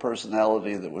artificial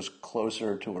personality that was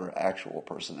closer to her actual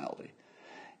personality.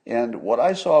 And what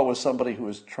I saw was somebody who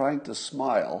was trying to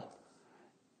smile,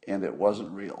 and it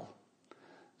wasn't real.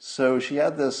 So she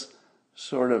had this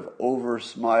sort of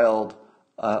over-smiled,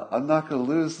 I'm not going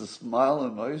to lose the smile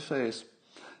on my face.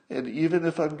 And even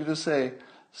if I'm going to say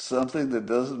something that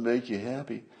doesn't make you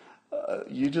happy,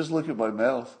 You just look at my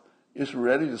mouth. It's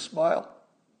ready to smile.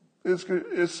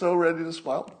 It's so ready to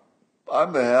smile.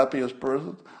 I'm the happiest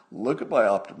person. Look at my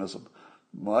optimism.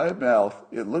 My mouth,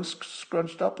 it looks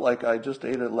scrunched up like I just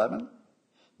ate a lemon,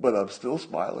 but I'm still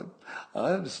smiling.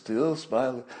 I'm still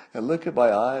smiling. And look at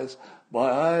my eyes. My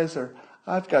eyes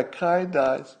I've got kind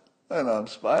eyes, and I'm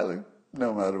smiling.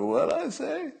 No matter what I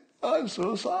say, I'm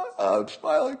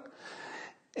smiling.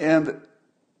 And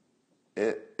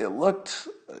it looked,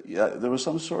 yeah, there was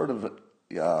some sort of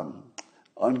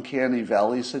uncanny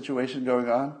valley situation going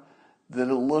on that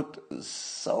it looked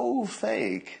so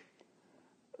fake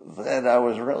that I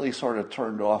was really sort of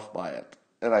turned off by it.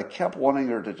 And I kept wanting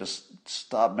her to just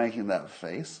stop making that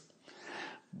face.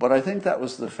 But I think that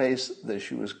was the face that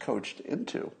she was coached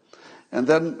into. And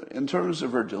then in terms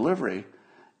of her delivery,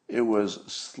 it was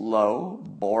slow,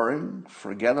 boring,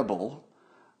 forgettable.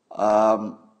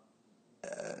 It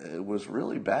was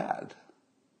really bad.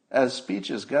 As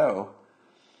speeches go,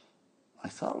 I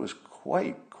thought it was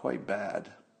quite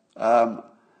bad.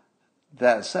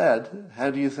 That said,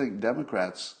 how do you think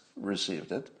Democrats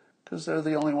received it? Because they're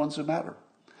the only ones who matter.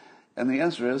 And the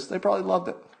answer is they probably loved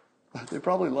it. They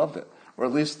probably loved it. Or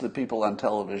at least the people on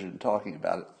television talking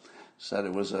about it said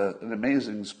it was an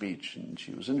amazing speech and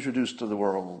she was introduced to the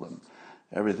world and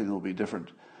everything will be different.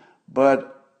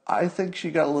 But I think she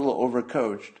got a little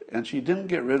overcoached and she didn't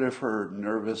get rid of her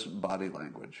nervous body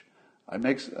language. I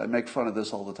make fun of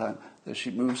this all the time, that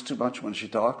she moves too much when she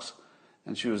talks,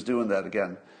 and she was doing that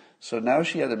again. So now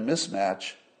she had a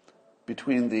mismatch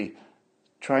between the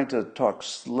trying to talk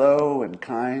slow and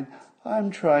kind. I'm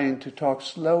trying to talk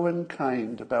slow and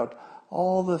kind about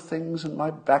all the things in my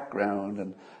background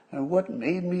and what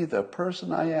made me the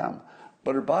person I am.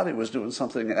 But her body was doing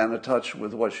something out of touch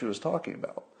with what she was talking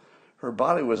about. Her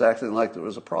body was acting like there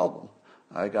was a problem.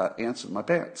 I got ants in my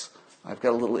pants. I've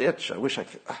got a little itch. I've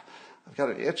got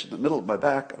an itch in the middle of my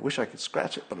back. I wish I could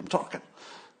scratch it, but I'm talking.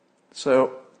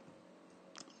 So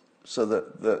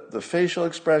the facial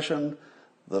expression,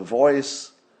 the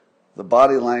voice, the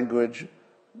body language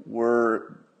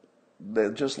they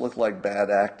just looked like bad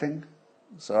acting.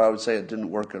 So I would say it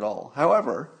didn't work at all.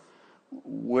 However,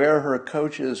 where her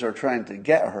coaches are trying to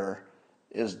get her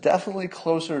is definitely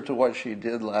closer to what she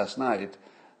did last night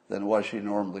than what she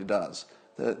normally does.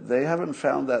 They haven't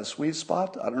found that sweet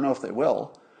spot. I don't know if they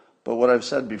will. But what I've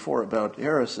said before about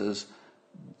Harris is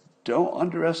don't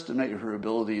underestimate her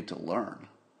ability to learn.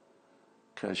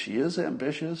 Because she is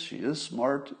ambitious, she is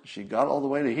smart, she got all the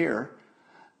way to here.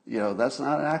 That's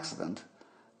not an accident.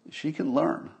 She can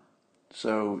learn.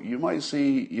 So you might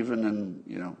see, even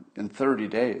in 30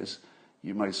 days,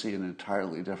 you might see an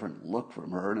entirely different look from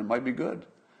her, and it might be good.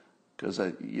 Because,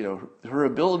 her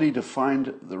ability to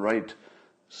find the right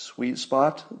sweet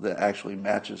spot that actually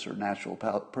matches her natural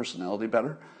personality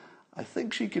better, I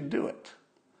think she could do it.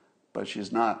 But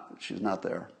she's not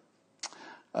there.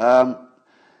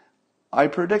 I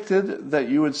predicted that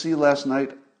you would see last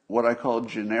night what I call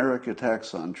generic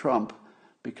attacks on Trump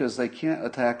because they can't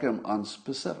attack him on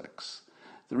specifics.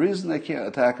 The reason they can't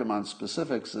attack him on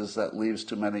specifics is that leaves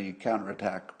too many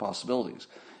counterattack possibilities.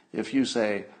 If you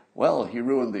say, well, he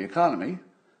ruined the economy,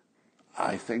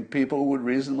 I think people would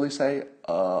reasonably say,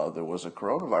 there was a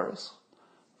coronavirus.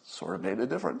 Sort of made a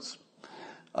difference.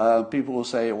 People will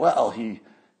say, well, he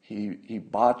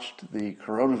botched the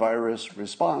coronavirus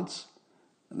response.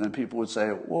 And then people would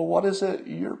say, well, what is it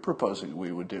you're proposing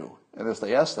we would do? And if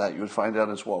they asked that, you would find out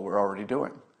it's what we're already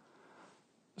doing.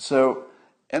 So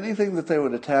anything that they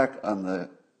would attack on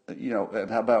and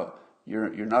how about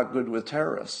you're not good with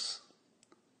terrorists?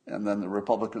 And then the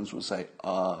Republicans would say,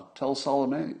 tell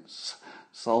Soleimani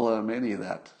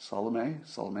that.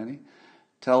 Soleimani?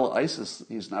 Tell ISIS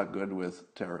he's not good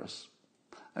with terrorists.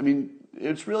 I mean,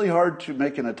 it's really hard to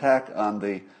make an attack on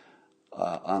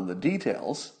the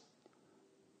details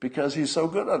because he's so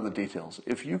good on the details.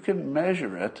 If you can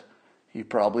measure it, he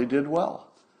probably did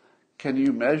well. Can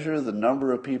you measure the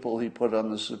number of people he put on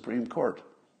the Supreme Court?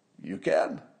 You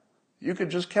can. You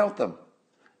can just count them.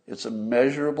 It's a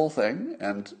measurable thing,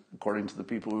 and according to the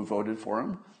people who voted for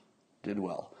him, did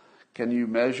well. Can you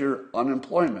measure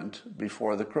unemployment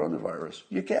before the coronavirus?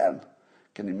 You can.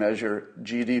 Can you measure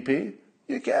GDP?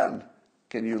 You can.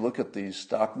 Can you look at the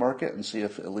stock market and see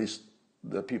if at least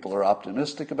the people are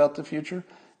optimistic about the future,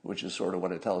 which is sort of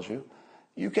what it tells you?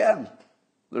 You can.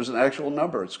 There's an actual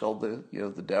number. It's called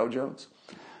the Dow Jones.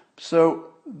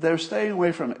 So they're staying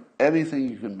away from anything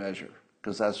you can measure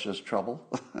because that's just trouble,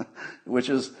 which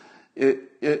is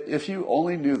if you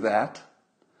only knew that.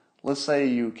 Let's say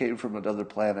you came from another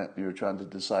planet and you were trying to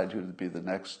decide who to be the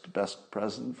next best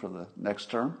president for the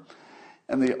next term,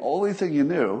 and the only thing you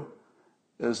knew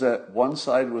is that one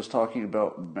side was talking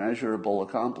about measurable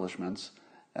accomplishments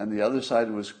and the other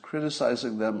side was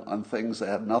criticizing them on things that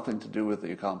had nothing to do with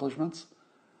the accomplishments,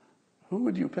 who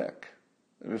would you pick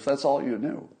if that's all you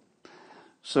knew?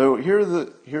 So here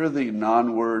are the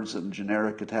non-words and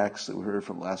generic attacks that we heard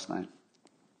from last night.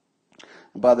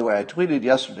 And by the way, I tweeted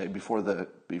yesterday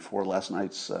before last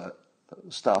night's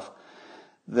stuff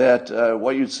that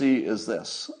what you'd see is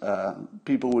this.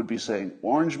 People would be saying,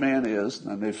 Orange Man is,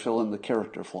 and they fill in the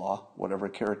character flaw, whatever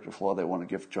character flaw they want to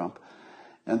give Trump,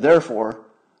 and therefore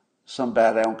some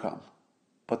bad outcome.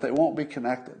 But they won't be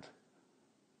connected.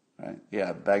 Right?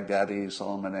 Yeah, Baghdadi,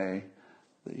 Soleimani,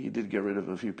 he did get rid of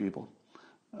a few people.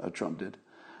 Trump did.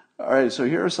 All right, so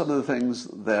here are some of the things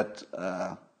that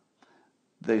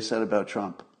they said about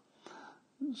Trump.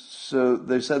 So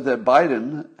they said that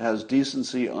Biden has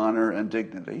decency, honor, and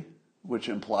dignity, which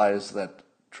implies that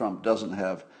Trump doesn't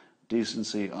have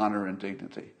decency, honor, and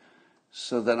dignity.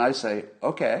 So then I say,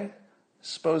 okay,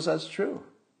 suppose that's true.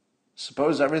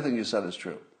 Suppose everything you said is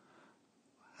true.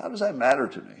 How does that matter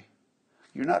to me?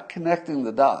 You're not connecting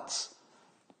the dots.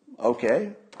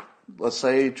 Okay, let's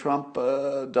say Trump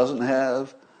doesn't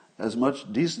have as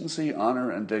much decency,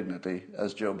 honor, and dignity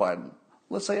as Joe Biden.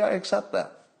 Let's say I accept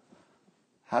that.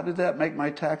 How did that make my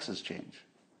taxes change?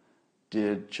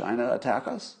 Did China attack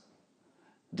us?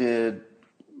 Did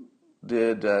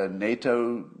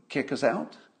NATO kick us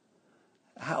out?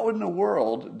 How in the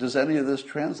world does any of this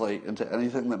translate into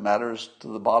anything that matters to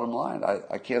the bottom line?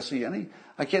 I can't see any.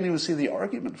 I can't even see the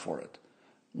argument for it,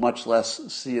 much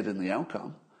less see it in the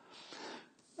outcome.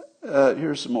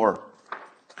 Here's some more.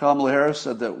 Kamala Harris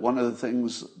said that one of the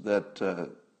things that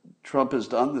Trump has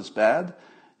done that's bad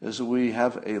is that we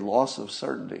have a loss of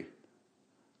certainty.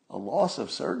 A loss of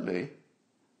certainty?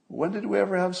 When did we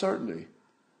ever have certainty?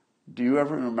 Do you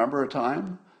ever remember a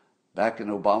time back in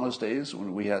Obama's days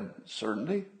when we had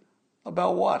certainty?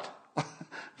 About what?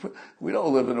 We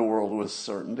don't live in a world with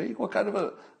certainty. What kind of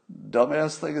a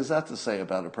dumbass thing is that to say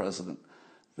about a president?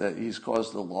 That he's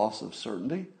caused a loss of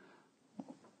certainty?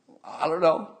 I don't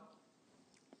know.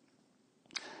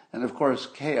 And of course,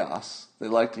 chaos. They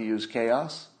like to use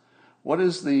chaos. What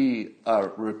is the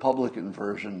Republican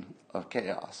version of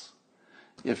chaos?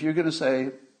 If you're going to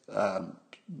say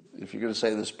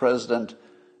this president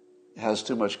has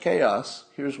too much chaos,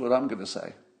 here's what I'm going to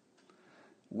say.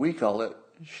 We call it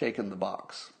shaking the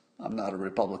box. I'm not a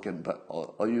Republican, but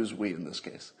I'll use we in this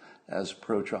case as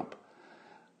pro-Trump.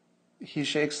 He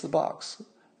shakes the box.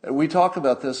 We talk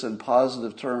about this in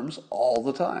positive terms all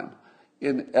the time.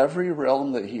 In every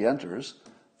realm that he enters,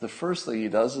 the first thing he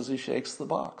does is he shakes the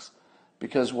box.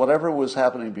 Because whatever was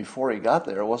happening before he got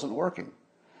there wasn't working.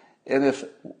 And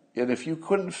if you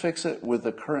couldn't fix it with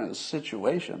the current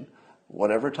situation,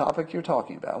 whatever topic you're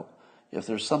talking about, if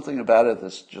there's something about it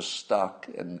that's just stuck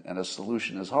and a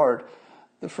solution is hard,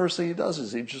 the first thing he does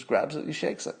is he just grabs it and he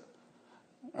shakes it.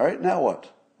 All right, now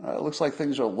what? It looks like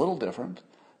things are a little different.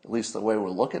 At least the way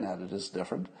we're looking at it is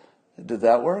different. Did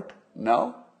that work?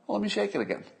 No? Well, let me shake it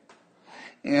again.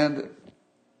 And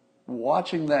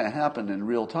watching that happen in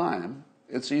real time,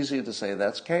 it's easy to say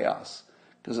that's chaos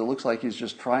because it looks like he's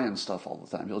just trying stuff all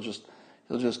the time. He'll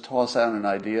just toss out an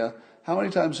idea. How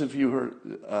many times have you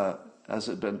heard, has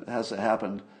it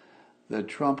happened that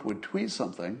Trump would tweet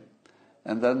something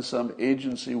and then some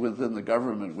agency within the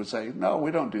government would say, no,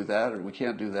 we don't do that, or we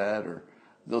can't do that, or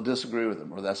they'll disagree with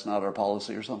him, or that's not our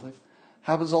policy or something?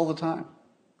 Happens all the time.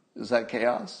 Is that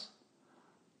chaos?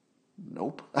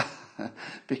 Nope.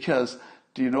 Because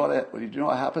do you know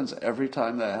what happens every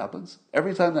time that happens?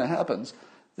 Every time that happens,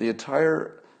 the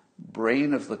entire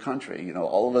brain of the country,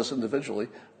 all of us individually,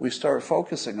 we start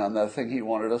focusing on that thing he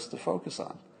wanted us to focus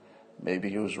on. Maybe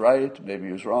he was right, maybe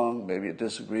he was wrong, maybe it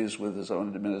disagrees with his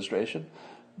own administration.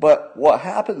 But what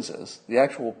happens is, the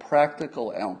actual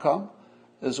practical outcome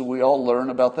is that we all learn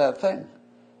about that thing.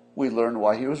 We learn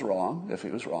why he was wrong, if he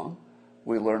was wrong.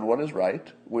 We learn what is right.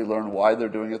 We learn why they're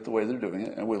doing it the way they're doing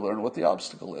it. And we learn what the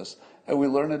obstacle is. And we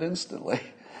learn it instantly.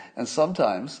 And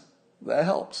sometimes that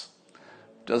helps.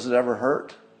 Does it ever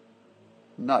hurt?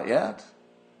 Not yet.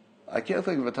 I can't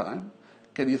think of a time.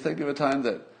 Can you think of a time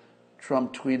that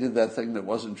Trump tweeted that thing that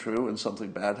wasn't true and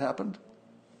something bad happened?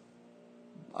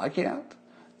 I can't.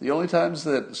 The only times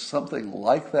that something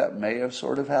like that may have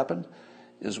sort of happened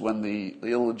is when the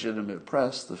illegitimate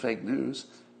press, the fake news,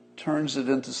 turns it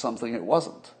into something it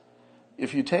wasn't.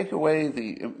 If you take away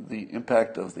the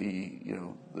impact of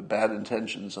the bad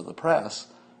intentions of the press,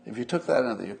 if you took that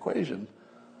out of the equation,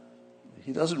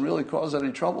 he doesn't really cause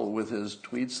any trouble with his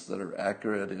tweets that are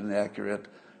accurate, inaccurate,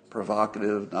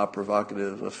 provocative, not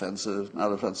provocative, offensive,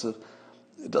 not offensive.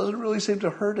 It doesn't really seem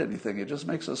to hurt anything. It just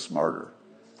makes us smarter.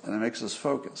 and it makes us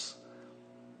focus.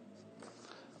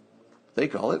 They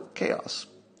call it chaos.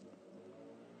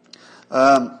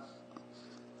 The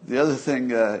other thing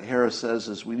Harris says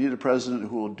is we need a president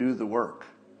who will do the work.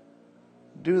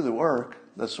 Do the work,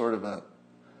 that's sort of a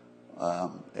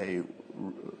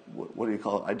what do you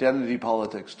call it, identity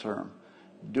politics term.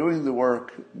 Doing the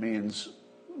work means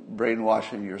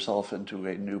brainwashing yourself into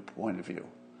a new point of view,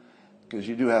 because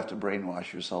you do have to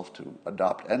brainwash yourself to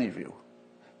adopt any view.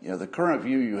 You know, the current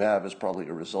view you have is probably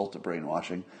a result of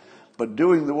brainwashing, but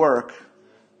doing the work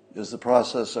is the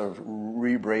process of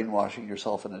re-brainwashing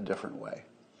yourself in a different way.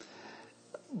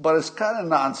 But it's kind of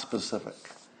non-specific.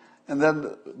 And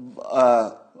then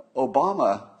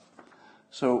Obama,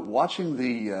 so watching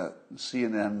the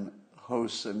CNN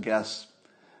hosts and guests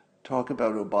talk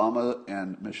about Obama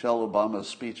and Michelle Obama's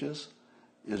speeches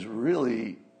is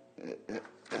really,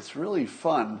 it's really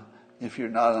fun if you're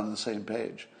not on the same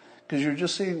page, because you're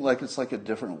just seeing like it's like a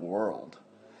different world.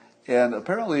 And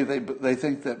apparently they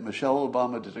think that Michelle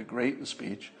Obama did a great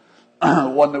speech,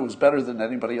 one that was better than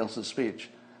anybody else's speech.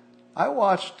 I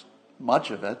watched much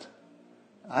of it.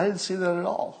 I didn't see that at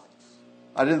all.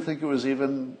 I didn't think it was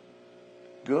even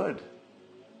good.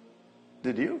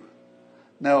 Did you?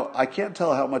 Now, I can't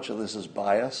tell how much of this is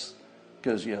bias,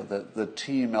 because you know the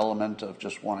team element of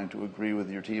just wanting to agree with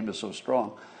your team is so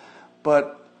strong.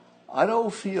 But I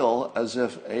don't feel as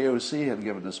if AOC had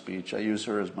given a speech. I use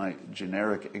her as my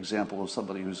generic example of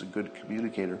somebody who's a good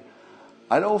communicator.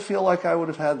 I don't feel like I would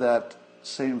have had that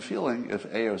same feeling if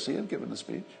AOC had given a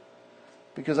speech,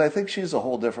 because I think she's a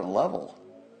whole different level.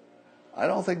 I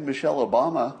don't think Michelle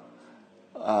Obama,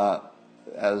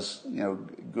 as you know,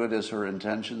 good as her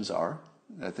intentions are,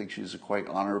 I think she's a quite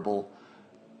honorable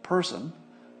person,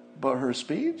 but her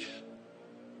speech,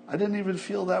 I didn't even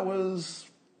feel that was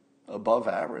above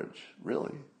average,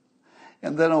 really.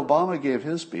 And then Obama gave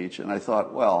his speech, and I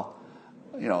thought, well,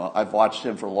 you know, I've watched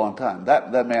him for a long time.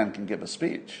 That man can give a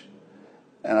speech.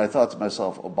 And I thought to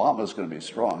myself, Obama's going to be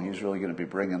strong. He's really going to be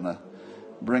bringing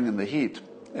the heat.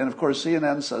 And of course,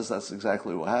 CNN says that's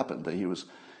exactly what happened. That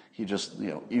he just, you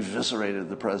know, eviscerated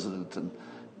the president and,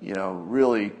 you know,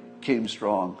 really came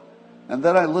strong. And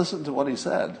then I listened to what he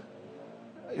said.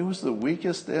 It was the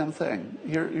weakest damn thing.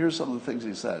 Here's some of the things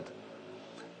he said.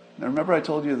 Now, remember I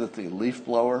told you that the leaf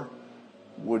blower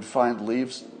would find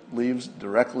leaves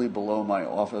directly below my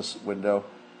office window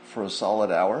for a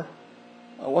solid hour?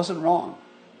 I wasn't wrong.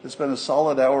 It's been a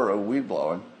solid hour of weed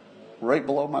blowing right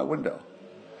below my window.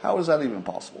 How is that even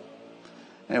possible?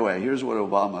 Anyway, here's what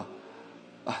Obama...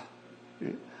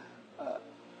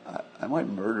 I might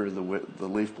murder the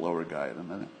leaf blower guy in a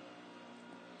minute.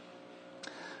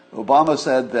 Obama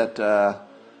said that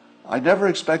I never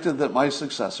expected that my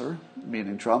successor,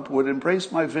 meaning Trump, would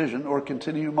embrace my vision or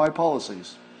continue my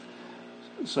policies.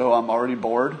 So I'm already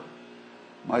bored.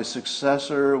 My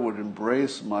successor would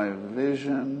embrace my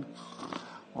vision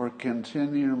or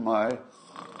continue my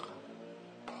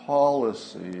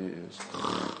policies.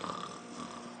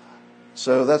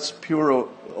 So that's pure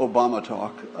Obama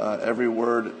talk. Every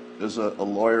word is a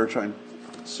lawyer trying.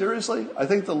 Seriously? I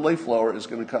think the leaf blower is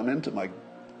going to come into my...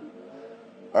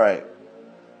 All right.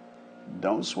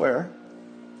 Don't swear.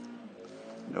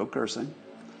 No cursing.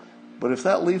 But if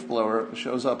that leaf blower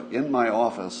shows up in my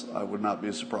office, I would not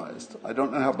be surprised. I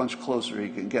don't know how much closer he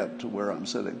can get to where I'm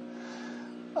sitting.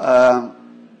 Oh,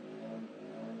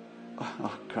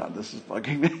 God, this is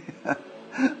bugging me.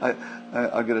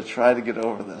 I'm going to try to get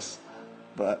over this.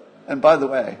 And by the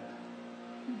way,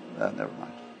 never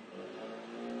mind.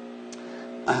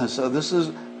 So this is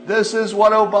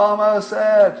what Obama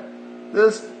said.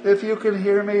 This, if you can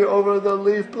hear me over the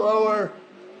leaf blower,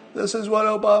 this is what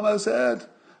Obama said.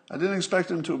 I didn't expect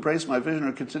him to embrace my vision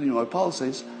or continue my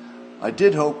policies. I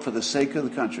did hope, for the sake of the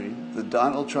country, that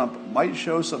Donald Trump might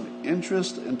show some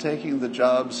interest in taking the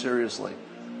job seriously.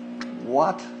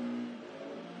 What?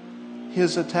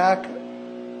 His attack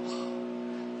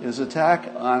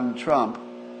on Trump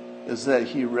is that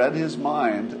he read his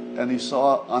mind, and he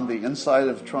saw on the inside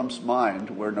of Trump's mind,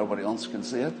 where nobody else can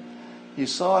see it, he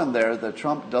saw in there that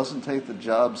Trump doesn't take the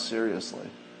job seriously.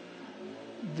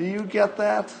 Do you get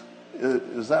that?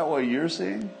 Is that what you're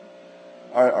seeing?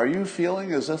 Are you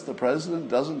feeling as if the president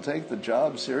doesn't take the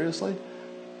job seriously?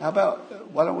 How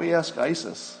about, why don't we ask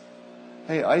ISIS?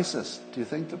 Hey, ISIS, do you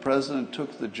think the president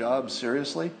took the job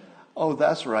seriously? Oh,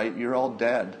 that's right, you're all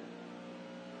dead.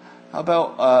 How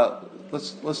about,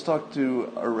 let's talk to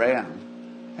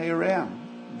Iran. Hey,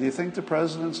 Iran, do you think the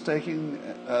president's taking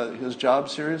his job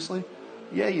seriously?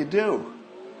 Yeah, you do.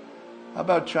 How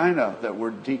about China, that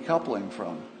we're decoupling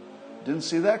from? Didn't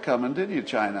see that coming, did you,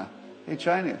 China? Hey,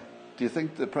 China, do you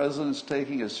think the president's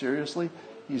taking it seriously?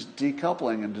 He's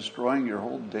decoupling and destroying your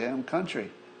whole damn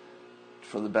country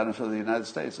for the benefit of the United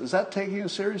States. Is that taking it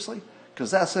seriously?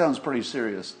 Because that sounds pretty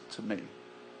serious to me.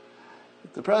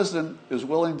 The president is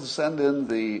willing to send in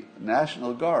the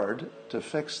National Guard to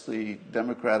fix the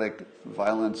democratic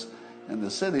violence in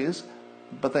the cities,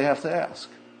 but they have to ask.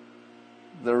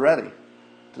 They're ready.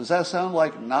 Does that sound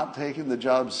like not taking the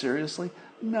job seriously?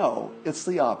 No, it's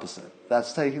the opposite.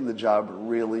 That's taking the job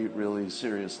really, really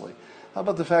seriously. How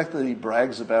about the fact that he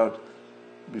brags about,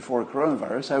 before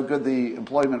coronavirus, how good the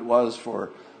employment was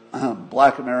for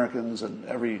black Americans and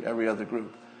every other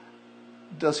group?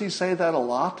 Does he say that a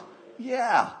lot?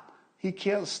 Yeah. He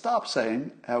can't stop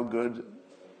saying how good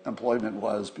employment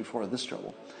was before this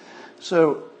trouble.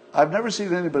 So I've never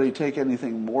seen anybody take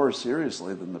anything more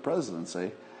seriously than the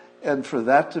presidency. And for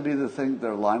that to be the thing,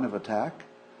 their line of attack,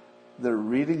 they're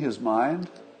reading his mind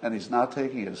and he's not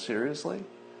taking it seriously?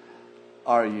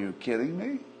 Are you kidding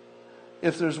me?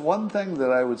 If there's one thing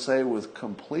that I would say with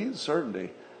complete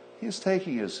certainty, he's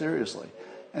taking it seriously.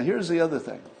 And here's the other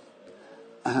thing.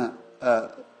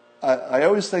 I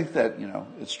always think that,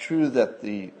 it's true that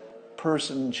the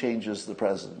person changes the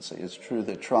presidency. It's true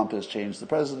that Trump has changed the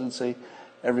presidency.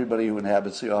 Everybody who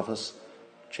inhabits the office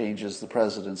changes the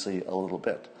presidency a little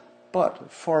bit.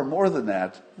 But far more than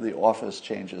that, the office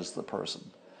changes the person.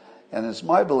 And it's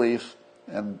my belief,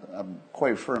 and I'm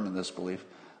quite firm in this belief,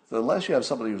 that unless you have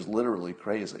somebody who's literally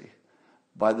crazy,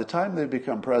 by the time they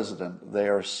become president, they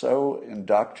are so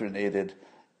indoctrinated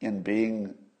in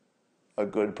being a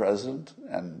good president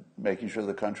and making sure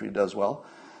the country does well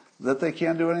that they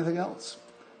can't do anything else.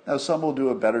 Now, some will do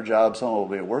a better job, some will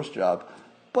be a worse job,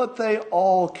 but they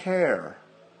all care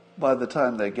by the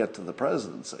time they get to the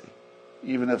presidency.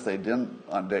 Even if they didn't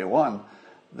on day one,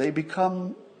 they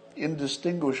become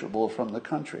indistinguishable from the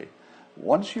country.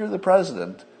 Once you're the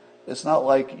president, it's not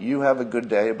like you have a good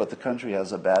day but the country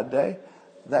has a bad day.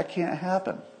 That can't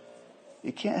happen.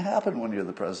 It can't happen when you're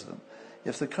the president.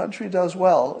 If the country does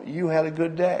well, you had a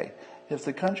good day. If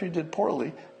the country did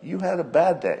poorly, you had a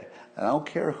bad day. And I don't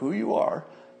care who you are,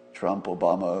 Trump,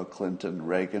 Obama, Clinton,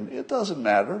 Reagan, it doesn't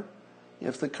matter.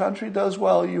 If the country does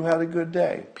well, you had a good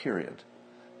day, period.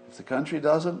 If the country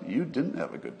doesn't, you didn't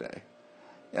have a good day.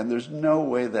 And there's no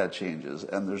way that changes.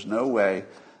 And there's no way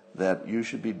that you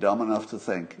should be dumb enough to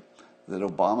think that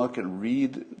Obama can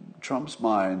read Trump's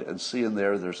mind and see in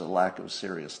there's a lack of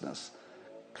seriousness.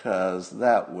 Because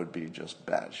that would be just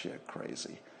batshit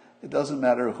crazy. It doesn't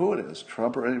matter who it is,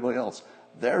 Trump or anybody else.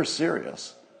 They're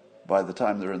serious by the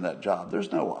time they're in that job.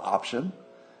 There's no option.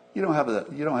 You don't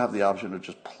have the option of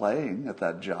just playing at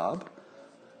that job.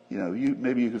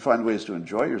 Maybe you can find ways to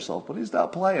enjoy yourself, but he's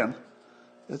not playing.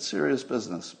 It's serious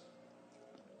business.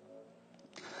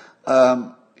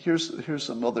 Here's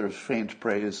some other faint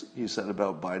praise he said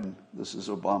about Biden. This is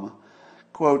Obama.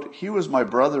 Quote, "He was my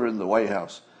brother in the White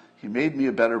House. He made me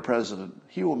a better president.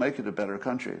 He will make it a better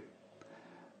country."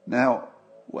 Now,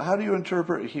 how do you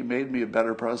interpret "he made me a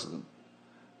better president"?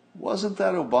 Wasn't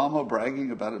that Obama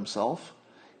bragging about himself?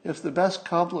 If the best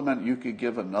compliment you could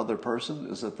give another person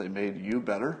is that they made you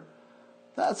better,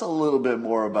 that's a little bit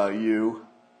more about you,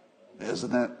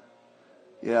 isn't it?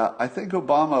 Yeah, I think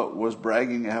Obama was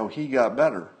bragging how he got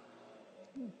better.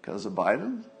 Because of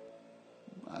Biden?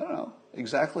 I don't know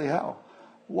exactly how.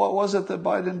 What was it that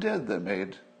Biden did that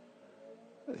made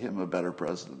him a better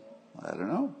president? I don't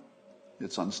know.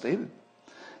 It's unstated.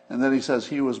 And then he says,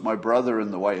 "He was my brother in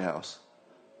the White House."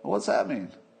 Well, what's that mean?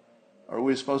 Are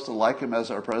we supposed to like him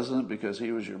as our president because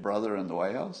he was your brother in the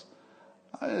White House?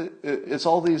 It's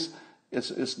all these,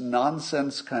 it's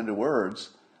nonsense kind of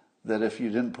words that if you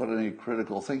didn't put any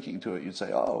critical thinking to it, you'd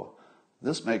say, oh,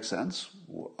 this makes sense.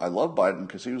 I love Biden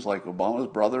because he was like Obama's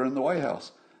brother in the White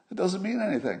House. It doesn't mean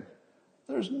anything.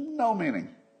 There's no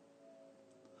meaning.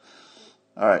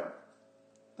 All right.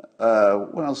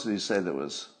 What else did he say that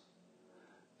was...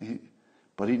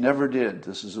 But he never did.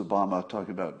 This is Obama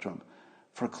talking about Trump.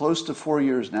 For close to 4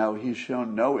 years now, he's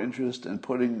shown no interest in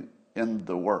putting in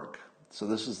the work. So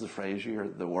this is the phrase here,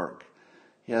 the work.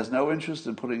 He has no interest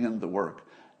in putting in the work.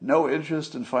 No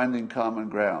interest in finding common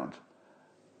ground.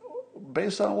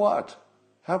 Based on what?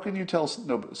 How can you tell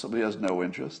somebody has no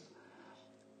interest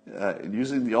in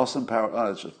using the awesome power?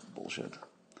 Oh, it's just bullshit.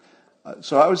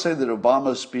 So I would say that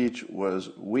Obama's speech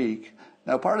was weak.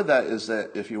 Now, part of that is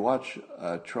that if you watch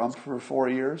Trump for 4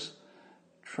 years,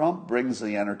 Trump brings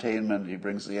the entertainment, he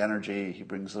brings the energy, he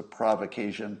brings the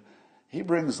provocation, he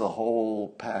brings the whole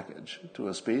package to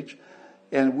a speech.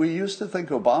 And we used to think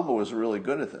Obama was really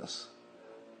good at this.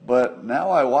 But now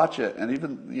I watch it, and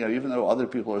even though other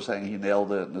people are saying he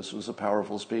nailed it and this was a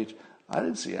powerful speech, I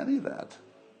didn't see any of that.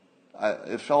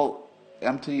 It felt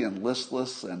empty and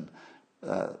listless and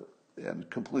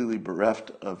completely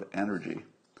bereft of energy.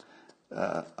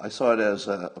 I saw it as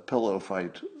a pillow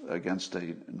fight against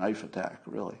a knife attack,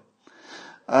 really.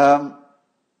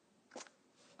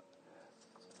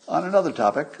 On another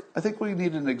topic, I think we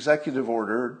need an executive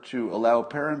order to allow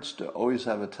parents to always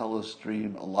have a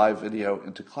telestream, a live video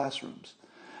into classrooms.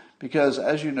 Because,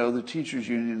 as you know, the teachers'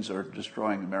 unions are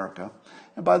destroying America.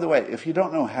 And by the way, if you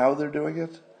don't know how they're doing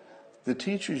it, the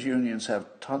teachers' unions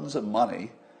have tons of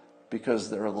money because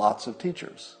there are lots of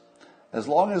teachers. As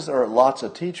long as there are lots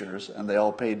of teachers and they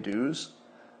all pay dues,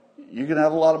 you can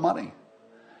have a lot of money.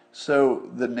 So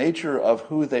the nature of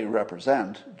who they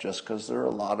represent, just because there are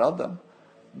a lot of them,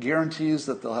 guarantees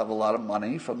that they'll have a lot of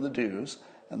money from the dues,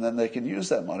 and then they can use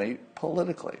that money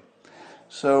politically.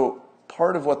 So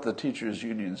part of what the teachers'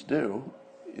 unions do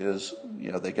is,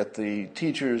 they get the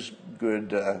teachers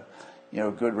good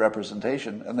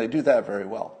representation, and they do that very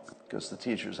well because the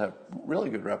teachers have really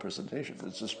good representation.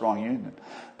 It's a strong union.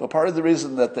 But part of the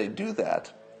reason that they do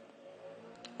that,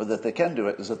 or that they can do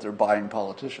it, is that they're buying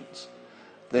politicians.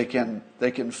 They can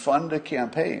fund a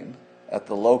campaign at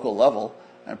the local level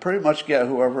and pretty much get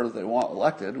whoever they want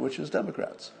elected, which is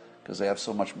Democrats, because they have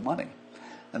so much money.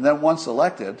 And then once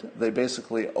elected, they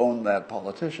basically own that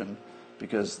politician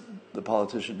because the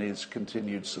politician needs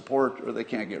continued support or they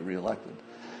can't get reelected.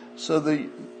 So the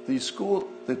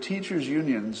teachers'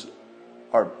 unions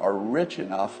are rich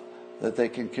enough that they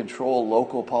can control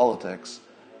local politics,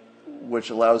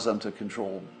 which allows them to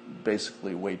control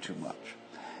basically way too much.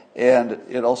 And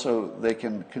they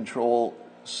can control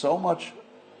so much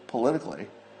politically.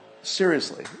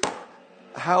 Seriously,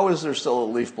 how is there still a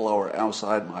leaf blower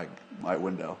outside my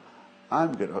window?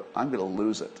 I'm gonna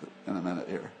lose it in a minute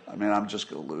here. I mean, I'm just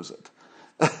gonna lose it.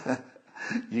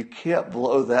 You can't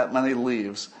blow that many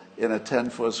leaves in a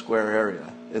 10-foot square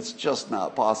area. It's just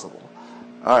not possible.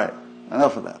 All right,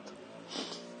 enough of that.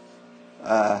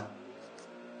 I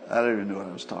don't even know what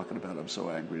I was talking about. I'm so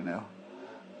angry now.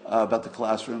 About the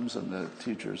classrooms and the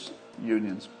teachers'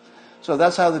 unions. So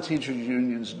that's how the teachers'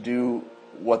 unions do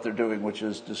what they're doing, which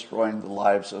is destroying the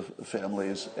lives of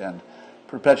families and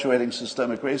perpetuating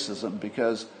systemic racism,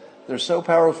 because they're so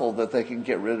powerful that they can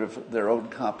get rid of their own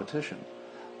competition.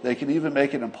 They can even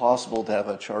make it impossible to have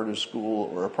a charter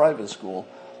school or a private school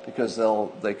because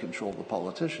they control the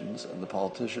politicians, and the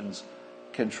politicians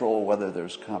control whether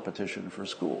there's competition for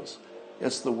schools.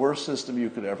 It's the worst system you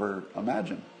could ever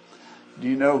imagine. Do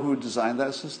you know who designed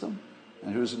that system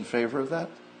and who's in favor of that?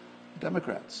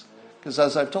 Democrats. Because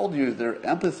as I've told you, their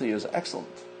empathy is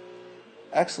excellent.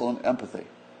 Excellent empathy.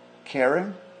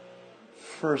 Caring,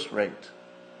 first rate.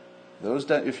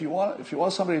 If you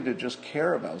want somebody to just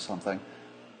care about something,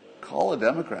 call a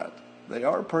Democrat. They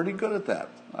are pretty good at that.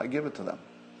 I give it to them.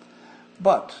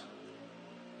 But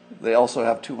they also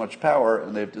have too much power,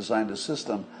 and they've designed a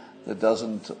system that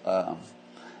doesn't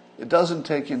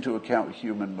take into account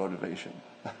human motivation.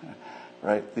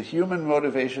 Right? The human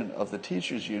motivation of the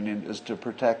teachers' union is to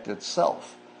protect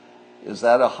itself. Is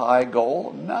that a high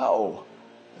goal? No,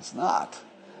 it's not.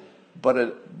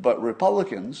 But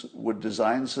Republicans would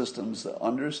design systems that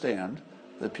understand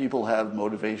that people have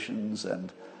motivations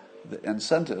and the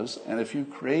incentives, and if you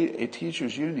create a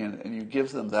teachers' union and you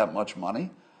give them that much money,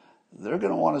 they're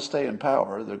going to want to stay in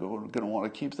power, they're going to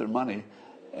want to keep their money,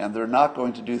 and they're not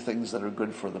going to do things that are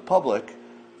good for the public.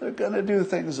 They're going to do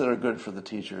things that are good for the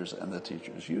teachers and the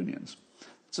teachers' unions.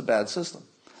 It's a bad system.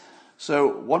 So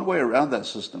one way around that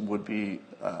system would be,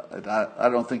 I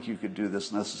don't think you could do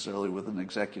this necessarily with an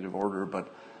executive order,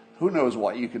 but who knows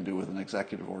what you can do with an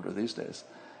executive order these days.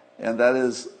 And that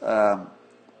is,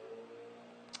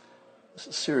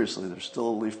 seriously, there's still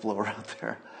a leaf blower out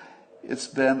there. It's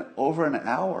been over an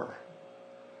hour.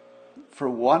 For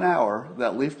 1 hour,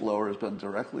 that leaf blower has been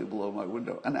directly below my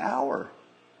window. An hour.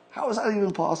 How is that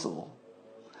even possible?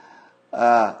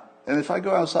 And if I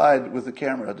go outside with the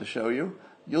camera to show you,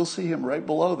 you'll see him right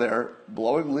below there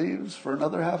blowing leaves for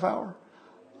another half hour.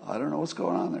 I don't know what's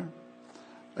going on there.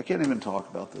 I can't even talk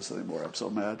about this anymore. I'm so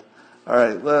mad. All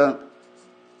right.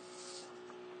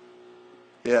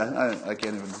 I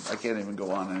can't even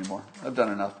go on anymore. I've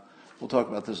done enough. We'll talk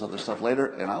about this other stuff later,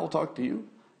 and I will talk to you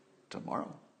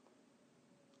tomorrow.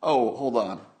 Oh, hold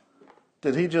on.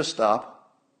 Did he just stop?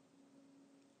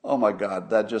 Oh my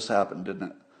God, that just happened, didn't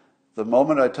it? The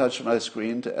moment I touched my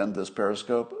screen to end this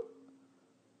Periscope,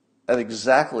 at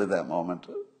exactly that moment,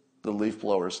 the leaf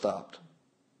blower stopped.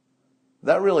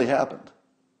 That really happened.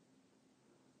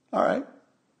 All right.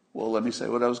 Well, let me say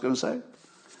what I was going to say.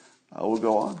 I will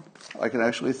go on. I can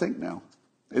actually think now.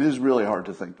 It is really hard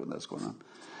to think when that's going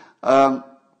on.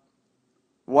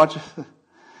 Watch.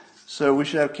 So we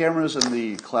should have cameras in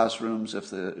the classrooms.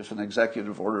 If an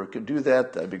executive order could do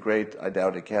that, that'd be great. I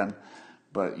doubt it can,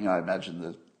 but I imagine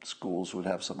the schools would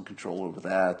have some control over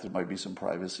that. There might be some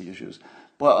privacy issues,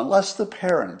 but unless the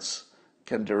parents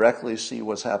can directly see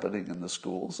what's happening in the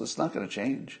schools, it's not going to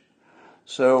change.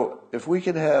 So if we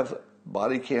could have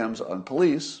body cams on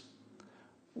police,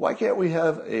 why can't we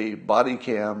have a body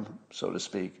cam, so to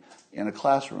speak, in a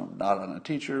classroom, not on a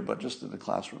teacher, but just in the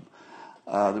classroom?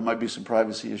 There might be some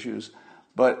privacy issues,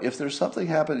 but if there's something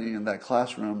happening in that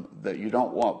classroom that you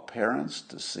don't want parents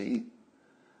to see,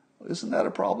 isn't that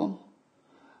a problem?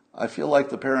 I feel like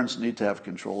the parents need to have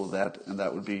control of that, and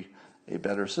that would be a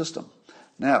better system.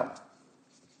 Now,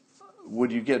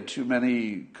 would you get too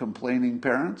many complaining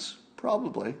parents?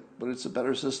 Probably, but it's a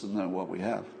better system than what we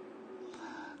have.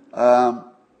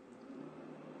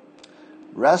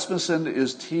 Rasmussen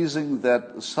is teasing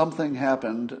that something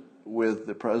happened with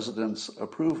the president's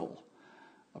approval.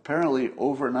 Apparently,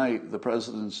 overnight, the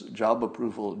president's job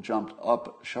approval jumped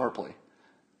up sharply.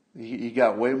 He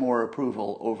got way more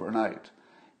approval overnight.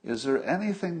 Is there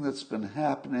anything that's been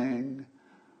happening,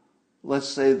 let's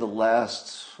say the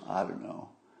last,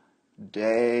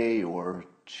 day or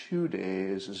 2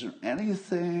 days, is there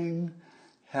anything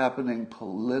happening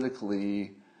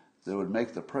politically that would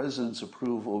make the president's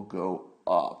approval go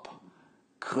up?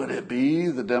 Could it be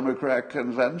the Democrat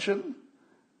convention?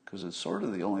 Because it's sort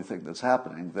of the only thing that's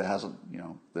happening that hasn't,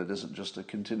 that isn't just a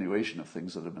continuation of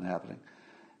things that have been happening.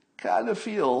 Kind of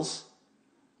feels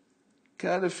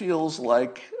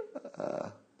like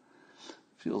that.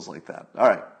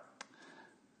 All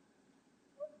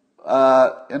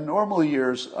right. In normal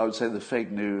years, I would say the fake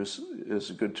news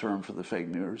is a good term for the fake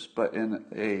news, but in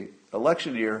a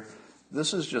election year,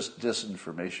 this is just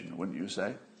disinformation, wouldn't you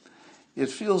say? It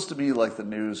feels to me like the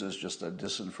news is just a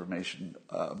disinformation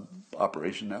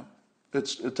operation now.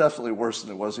 It's definitely worse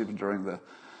than it was even during I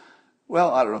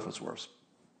don't know if it's worse.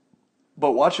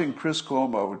 But watching Chris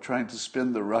Cuomo trying to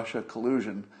spin the Russia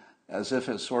collusion as if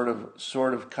it sort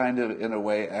of kind of in a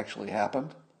way actually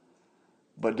happened,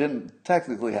 but didn't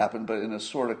technically happen, but in a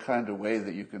sort of kind of way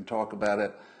that you can talk about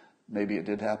it, maybe it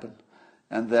did happen.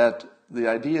 And that the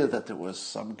idea that there was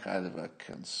some kind of a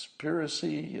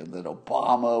conspiracy and that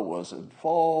Obama was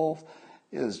involved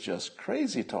is just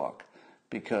crazy talk,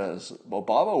 because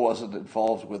Obama wasn't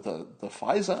involved with the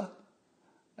FISA.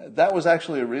 That was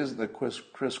actually a reason that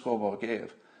Chris Cuomo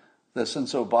gave, that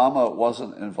since Obama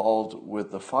wasn't involved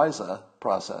with the FISA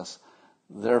process,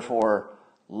 therefore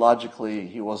logically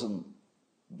he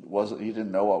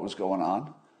didn't know what was going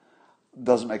on.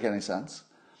 Doesn't make any sense.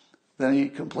 Then he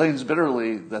complains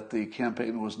bitterly that the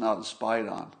campaign was not spied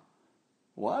on.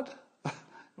 What? It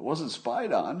wasn't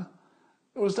spied on.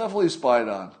 It was definitely spied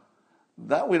on.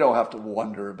 That we don't have to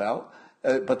wonder about.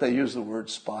 But they use the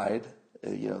word spied.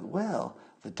 The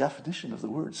definition of the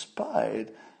word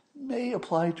spied may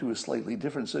apply to a slightly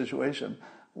different situation.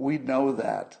 We know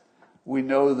that. We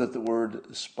know that the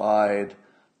word spied,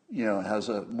 has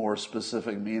a more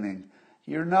specific meaning.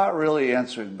 You're not really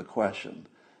answering the question.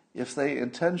 If they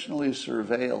intentionally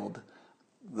surveilled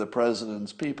the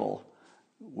president's people,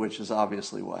 which is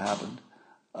obviously what happened,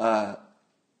 that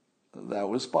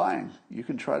was spying. You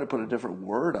can try to put a different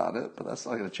word on it, but that's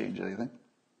not going to change anything.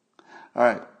 All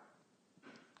right.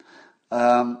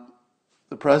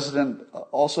 The president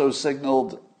also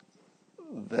signaled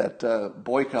that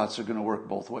boycotts are going to work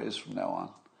both ways from now on.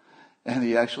 And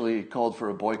he actually called for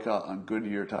a boycott on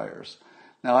Goodyear tires.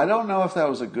 Now, I don't know if that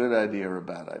was a good idea or a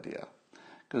bad idea,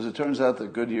 because it turns out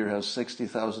that Goodyear has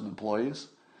 60,000 employees.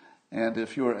 And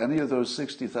if you were any of those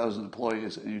 60,000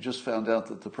 employees and you just found out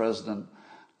that the president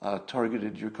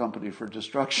targeted your company for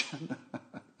destruction,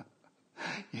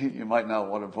 you might not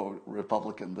want to vote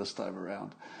Republican this time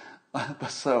around.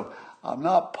 So I'm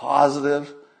not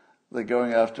positive that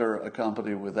going after a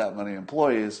company with that many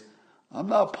employees, I'm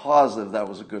not positive that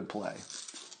was a good play.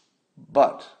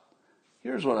 But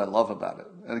here's what I love about it.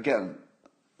 And again,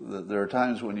 there are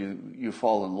times when you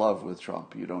fall in love with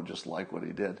Trump. You don't just like what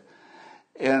he did.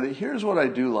 And here's what I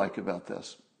do like about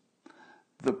this.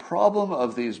 The problem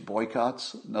of these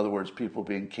boycotts, in other words, people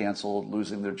being canceled,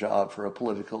 losing their job for a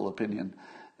political opinion,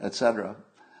 etc.,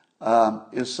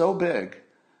 is so big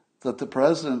that the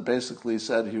president basically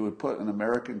said he would put an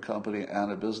American company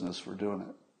out of business for doing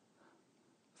it.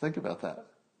 Think about that.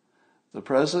 The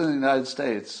president of the United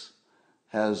States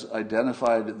has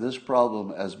identified this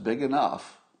problem as big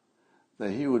enough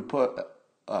that he would put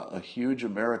a huge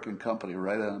American company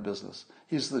right out of business.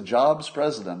 He's the jobs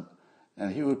president,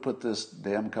 and he would put this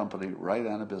damn company right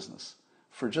out of business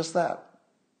for just that.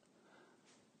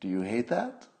 Do you hate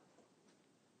that?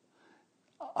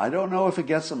 I don't know if it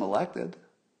gets him elected.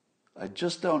 I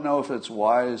just don't know if it's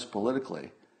wise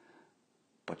politically,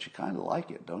 but you kind of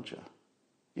like it, don't you?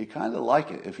 You kind of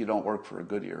like it if you don't work for a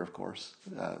Goodyear, of course.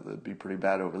 That'd be pretty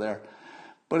bad over there.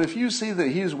 But if you see that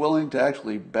he's willing to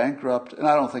actually bankrupt, and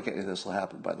I don't think any of this will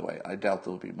happen, by the way. I doubt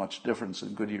there'll be much difference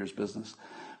in Goodyear's business.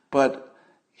 But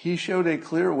he showed a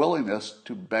clear willingness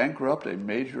to bankrupt a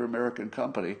major American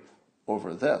company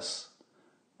over this.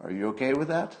 Are you okay with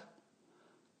that?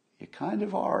 You kind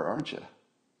of are, aren't you?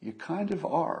 You kind of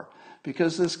are.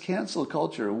 Because this cancel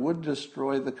culture would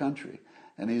destroy the country.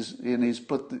 And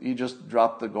he just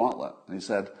dropped the gauntlet. And he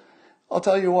said, I'll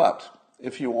tell you what,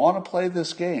 if you want to play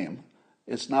this game,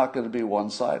 it's not going to be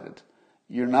one-sided.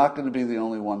 You're not going to be the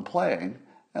only one playing.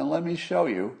 And let me show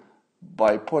you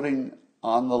by putting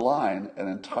on the line an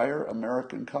entire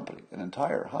American company, an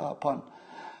entire, pun.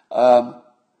 I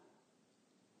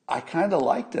kind of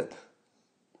liked it.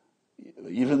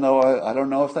 Even though I don't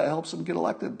know if that helps him get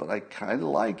elected, but I kind of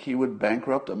like he would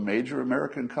bankrupt a major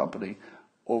American company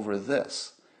over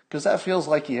this. Because that feels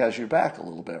like he has your back a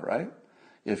little bit, right?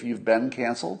 If you've been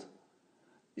canceled,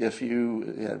 if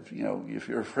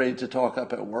you're afraid to talk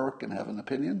up at work and have an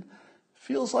opinion,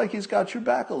 feels like he's got your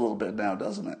back a little bit now,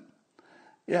 doesn't it?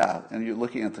 Yeah, and you're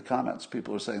looking at the comments,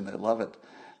 people are saying they love it.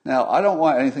 Now, I don't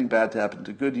want anything bad to happen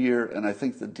to Goodyear, and I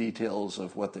think the details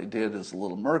of what they did is a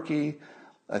little murky.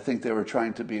 I think they were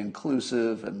trying to be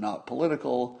inclusive and not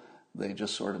political. They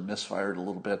just sort of misfired a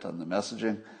little bit on the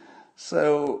messaging.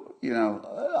 So,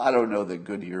 I don't know that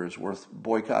Goodyear is worth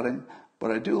boycotting,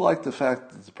 but I do like the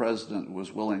fact that the president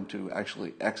was willing to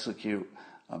actually execute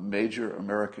a major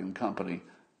American company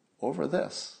over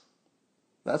this.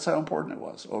 That's how important it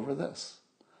was, over this.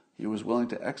 He was willing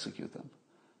to execute them.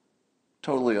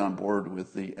 Totally on board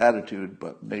with the attitude,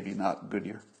 but maybe not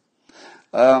Goodyear.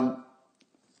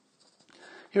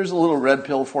 Here's a little red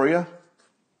pill for you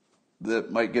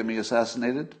that might get me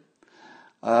assassinated.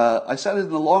 I said in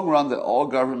the long run that all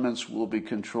governments will be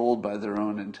controlled by their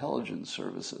own intelligence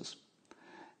services.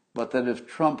 But that if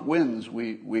Trump wins,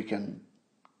 we can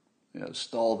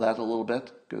stall that a little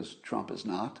bit, because Trump is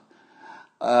not.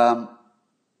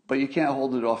 But you can't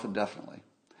hold it off indefinitely.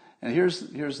 And here's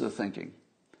the thinking.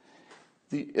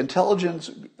 The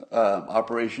intelligence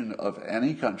operation of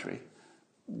any country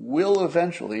will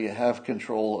eventually have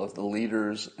control of the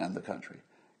leaders and the country,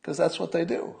 because that's what they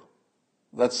do.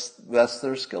 That's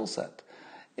their skill set.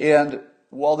 And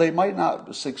while they might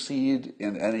not succeed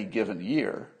in any given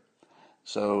year,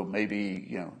 so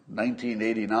maybe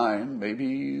 1989,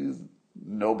 maybe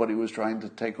nobody was trying to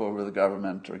take over the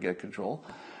government or get control.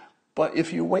 But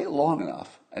if you wait long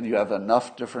enough and you have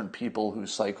enough different people who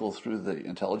cycle through the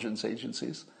intelligence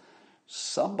agencies,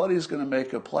 somebody's going to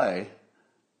make a play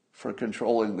for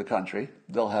controlling the country.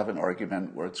 They'll have an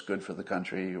argument where it's good for the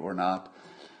country or not.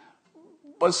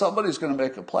 But somebody's going to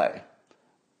make a play.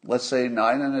 Let's say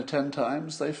 9 out of 10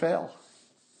 times they fail.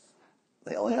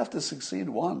 They only have to succeed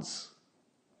once,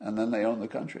 and then they own the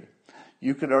country.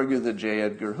 You could argue that J.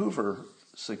 Edgar Hoover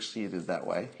succeeded that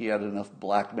way. He had enough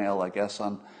blackmail, I guess,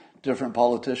 on different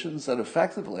politicians that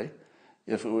effectively,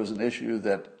 if it was an issue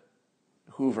that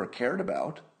Hoover cared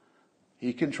about,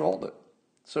 he controlled it.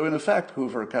 So in effect,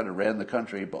 Hoover kind of ran the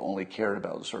country, but only cared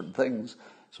about certain things,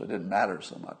 so it didn't matter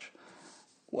so much.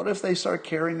 What if they start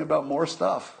caring about more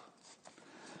stuff?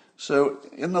 So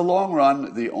in the long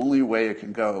run, the only way it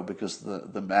can go, because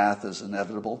the math is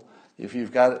inevitable, if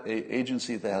you've got an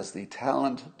agency that has the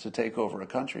talent to take over a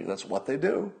country, that's what they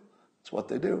do. It's what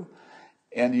they do.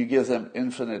 And you give them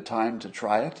infinite time to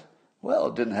try it. Well,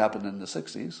 it didn't happen in the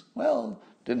 60s. Well,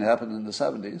 it didn't happen in the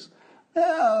 70s.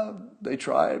 Yeah, they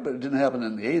tried, but it didn't happen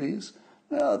in the 80s.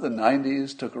 Well, the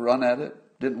 90s took a run at it.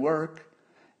 Didn't work.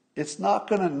 It's not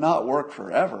going to not work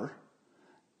forever.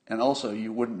 And also,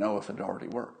 you wouldn't know if it already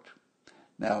worked.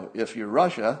 Now, if you're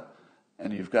Russia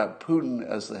and you've got Putin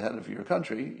as the head of your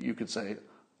country, you could say,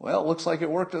 well, it looks like it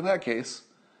worked in that case.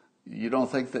 You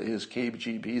don't think that his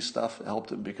KGB stuff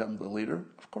helped him become the leader?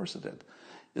 Of course it did.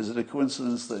 Is it a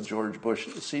coincidence that George Bush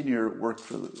Sr.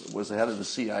 was the head of the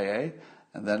CIA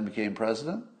and then became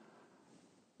president?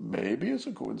 Maybe it's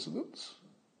a coincidence.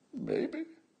 Maybe.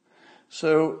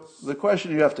 So the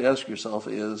question you have to ask yourself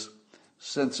is,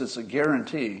 since it's a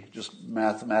guarantee, just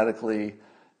mathematically,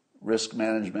 risk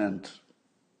management,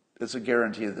 it's a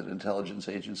guarantee that intelligence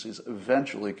agencies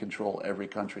eventually control every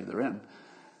country they're in.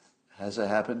 Has it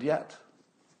happened yet?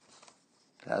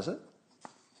 Has it?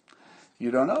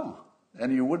 You don't know,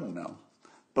 and you wouldn't know.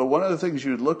 But one of the things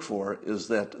you'd look for is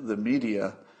that the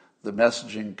media, the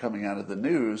messaging coming out of the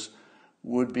news,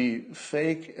 would be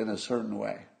fake in a certain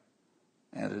way.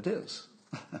 And it is.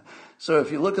 So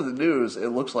if you look at the news, it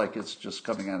looks like it's just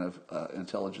coming out of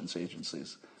intelligence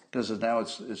agencies. because now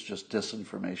it's just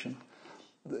disinformation.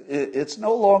 It's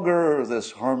no longer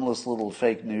this harmless little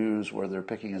fake news where they're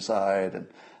picking a side and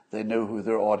they know who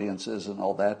their audience is and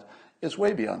all that. It's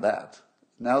way beyond that.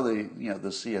 Now the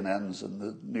CNNs and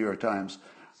the New York Times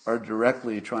are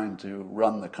directly trying to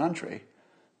run the country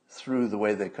through the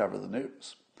way they cover the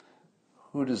news.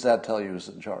 Who does that tell you is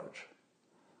in charge?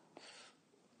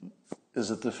 Is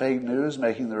it the fake news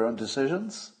making their own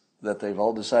decisions, that they've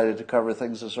all decided to cover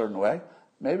things a certain way?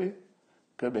 Maybe.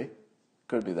 Could be.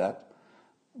 Could be that.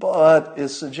 But it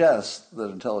suggests that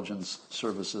intelligence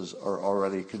services are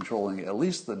already controlling at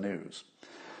least the news.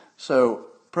 So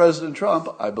President Trump,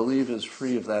 I believe, is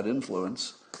free of that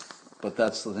influence, but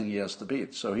that's the thing he has to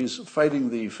beat. So he's fighting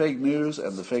the fake news,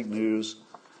 and the fake news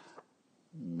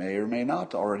may or may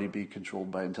not already be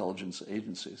controlled by intelligence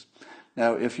agencies.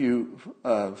 Now, if you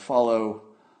follow,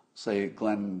 say,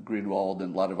 Glenn Greenwald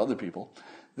and a lot of other people,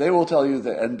 they will tell you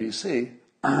that NBC,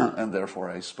 and therefore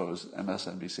I suppose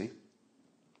MSNBC,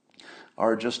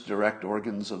 are just direct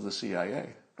organs of the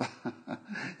CIA,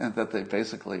 and that they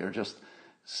basically are just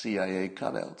CIA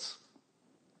cutouts.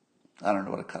 I don't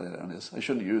know what a cutout is. I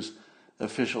shouldn't use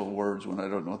official words when I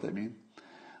don't know what they mean.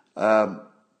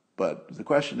 But the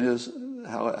question is,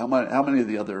 how many of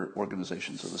the other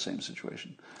organizations are the same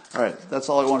situation? All right, that's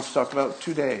all I wanted to talk about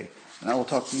today, and I will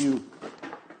talk to you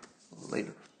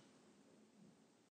later.